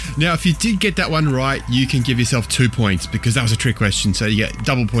 Now, if you did get that one right, you can give yourself 2 points because that was a trick question. So you get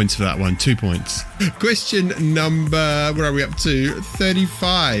double points for that one, 2 points. Question number, where are we up to?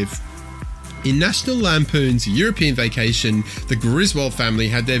 35. In National Lampoon's European Vacation, the Griswold family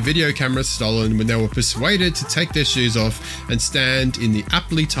had their video cameras stolen when they were persuaded to take their shoes off and stand in the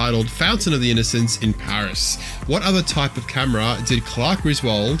aptly titled Fountain of the Innocents in Paris. What other type of camera did Clark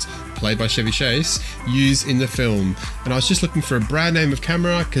Griswold, played by Chevy Chase, use in the film? And I was just looking for a brand name of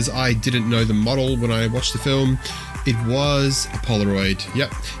camera because I didn't know the model when I watched the film. It was a Polaroid.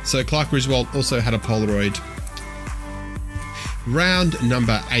 Yep. So Clark Griswold also had a Polaroid. Round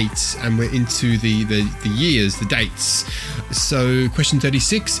number 8, and we're into the years, the dates. So question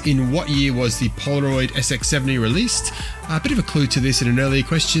 36, in what year was the Polaroid SX70 released? A bit of a clue to this in an earlier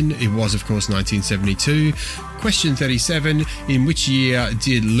question. It was, of course, 1972. Question 37, in which year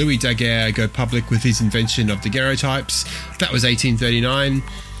did Louis Daguerre go public with his invention of daguerreotypes? That was 1839.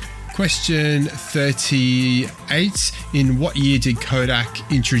 Question 38. In what year did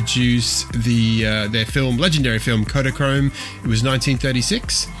Kodak introduce their legendary film Kodachrome? It was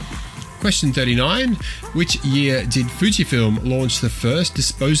 1936. Question 39. Which year did Fujifilm launch the first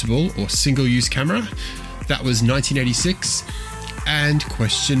disposable or single-use camera? That was 1986. And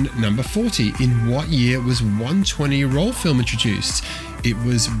question number 40. In what year was 120 roll film introduced? It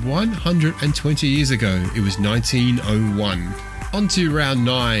was 120 years ago. It was 1901. On to round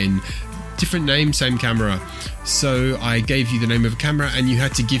 9. Different name, same camera. So I gave you the name of a camera and you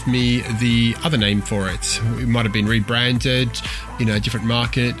had to give me the other name for it. It might have been rebranded in a different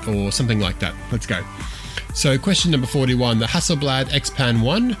market or something like that. Let's go. So question number 41. The Hasselblad Xpan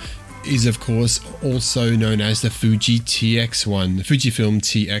 1 is of course also known as the Fuji TX1, the Fujifilm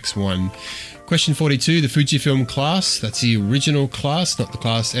TX1. Question 42, the Fujifilm class, that's the original class, not the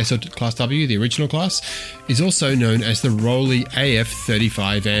class S or class W, the original class, is also known as the Rollei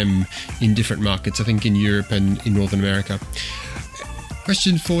AF35M in different markets, I think in Europe and in Northern America.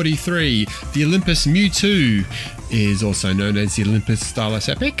 Question 43, the Olympus Mu2 is also known as the Olympus Stylus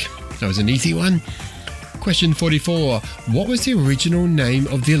Epic. That was an easy one. Question 44, what was the original name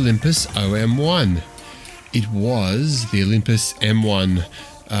of the Olympus OM1? It was the Olympus M1.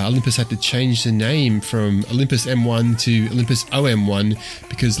 Olympus had to change the name from Olympus M1 to Olympus OM1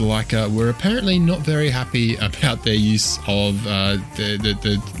 because Leica were apparently not very happy about their use of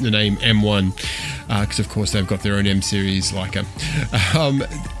the name M1 because of course they've got their own M series Leica.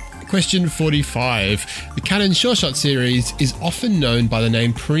 Question 45. The Canon SureShot series is often known by the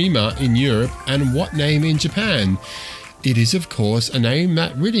name Prima in Europe and what name in Japan? It is of course a name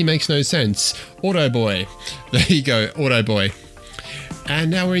that really makes no sense. Autoboy. There you go, Autoboy.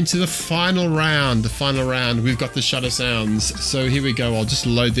 And now we're into the final round. We've got the shutter sounds. So here we go. I'll just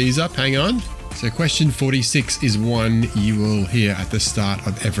load these up. Hang on. So question 46 is one you will hear at the start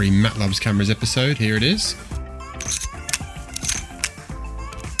of every Matt Loves Cameras episode. Here it is.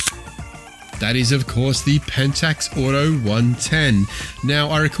 That is, of course, the Pentax Auto 110. Now,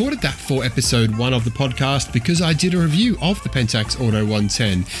 I recorded that for episode 1 of the podcast because I did a review of the Pentax Auto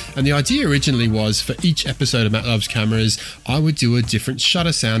 110. And the idea originally was for each episode of Matt Loves Cameras, I would do a different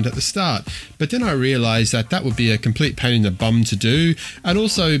shutter sound at the start. But then I realized that would be a complete pain in the bum to do. And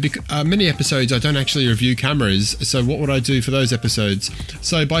also, many episodes I don't actually review cameras. So what would I do for those episodes?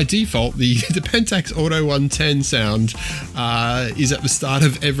 So by default, the Pentax Auto 110 sound is at the start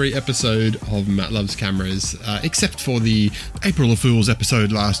of every episode of Matt Loves Cameras, except for the April Fool's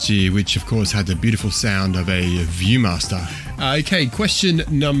episode last year, which of course had the beautiful sound of a Viewmaster. Okay, question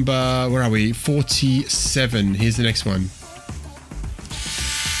number, 47. Here's the next one.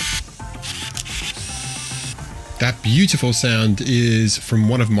 That beautiful sound is from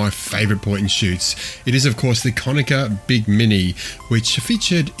one of my favourite point and shoots. It is, of course, the Konica Big Mini, which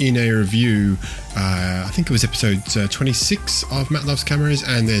featured in a review, I think it was episode 26 of Matt Loves Cameras,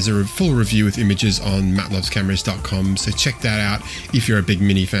 and there's a full review with images on mattlovescameras.com, so check that out if you're a Big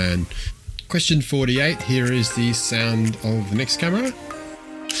Mini fan. Question 48, here is the sound of the next camera.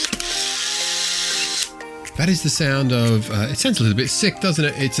 That is the sound of, it sounds a little bit sick, doesn't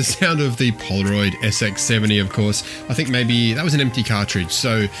it? It's the sound of the Polaroid SX70, of course. I think maybe that was an empty cartridge,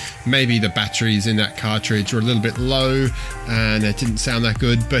 so maybe the batteries in that cartridge were a little bit low and it didn't sound that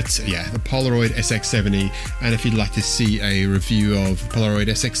good, but yeah, the Polaroid SX70. And if you'd like to see a review of Polaroid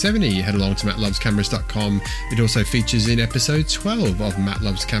SX70, head along to mattlovescameras.com. It also features in episode 12 of Matt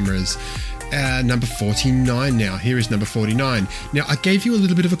Loves Cameras. Number 49 now. Here is number 49. Now, I gave you a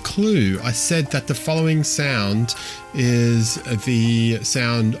little bit of a clue. I said that the following sound is the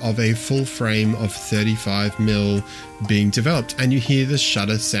sound of a full frame of 35mm being developed, and you hear the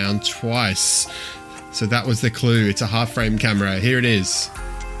shutter sound twice. So that was the clue. It's a half frame camera. Here it is.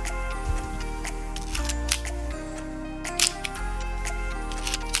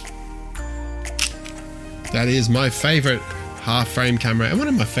 That is my favorite half frame camera, and one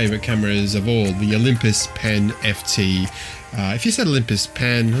of my favorite cameras of all, the Olympus Pen FT. If you said Olympus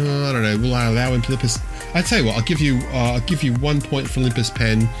Pen, I don't know, will I allow Olympus? I tell you what, I'll give you 1 point for Olympus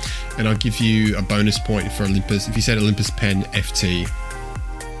Pen, and I'll give you a bonus point for Olympus if you said Olympus Pen FT.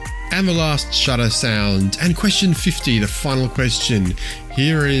 And the last shutter sound, and question 50, the final question.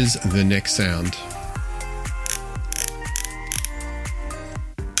 Here is the next sound.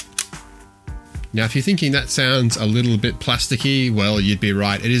 Now, if you're thinking that sounds a little bit plasticky, well, you'd be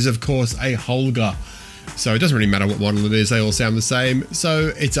right. It is, of course, a Holga. So it doesn't really matter what model it is. They all sound the same.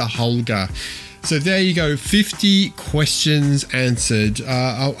 So it's a Holga. So there you go. 50 questions answered.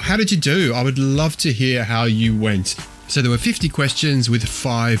 How did you do? I would love to hear how you went. So there were 50 questions with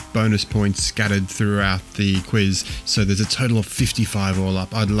 5 bonus points scattered throughout the quiz. So there's a total of 55 all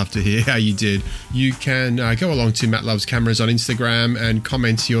up. I'd love to hear how you did. You can go along to Matt Loves Cameras on Instagram and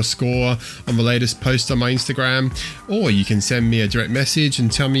comment your score on the latest post on my Instagram. Or you can send me a direct message and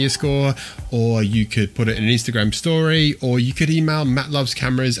tell me your score. Or you could put it in an Instagram story. Or you could email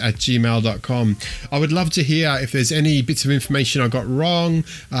mattlovescameras@gmail.com. I would love to hear if there's any bits of information I got wrong.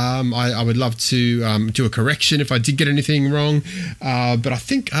 I would love to do a correction if I did get anything wrong, but I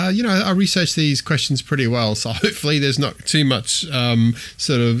think I researched these questions pretty well, so hopefully there's not too much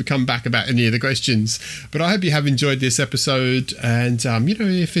sort of come back about any of the questions. But I hope you have enjoyed this episode, and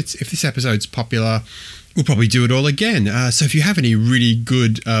if this episode's popular, we'll probably do it all again. So if you have any really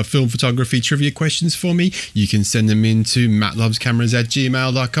good film photography trivia questions for me, you can send them in to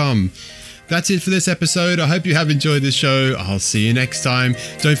mattlovescameras@gmail.com. That's it for this episode. I hope you have enjoyed this show. I'll see you next time.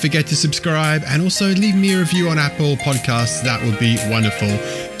 Don't forget to subscribe and also leave me a review on Apple Podcasts. That would be wonderful.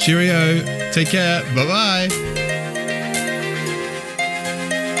 Cheerio. Take care. Bye-bye.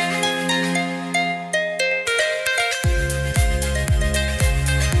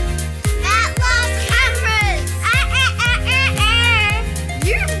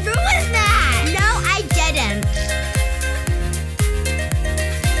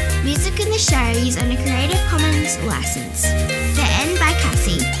 On a Creative Commons license. The End by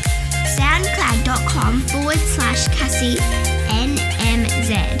Cassie. SoundCloud.com/Cassie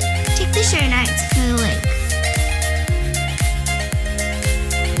NMZ. Check the show notes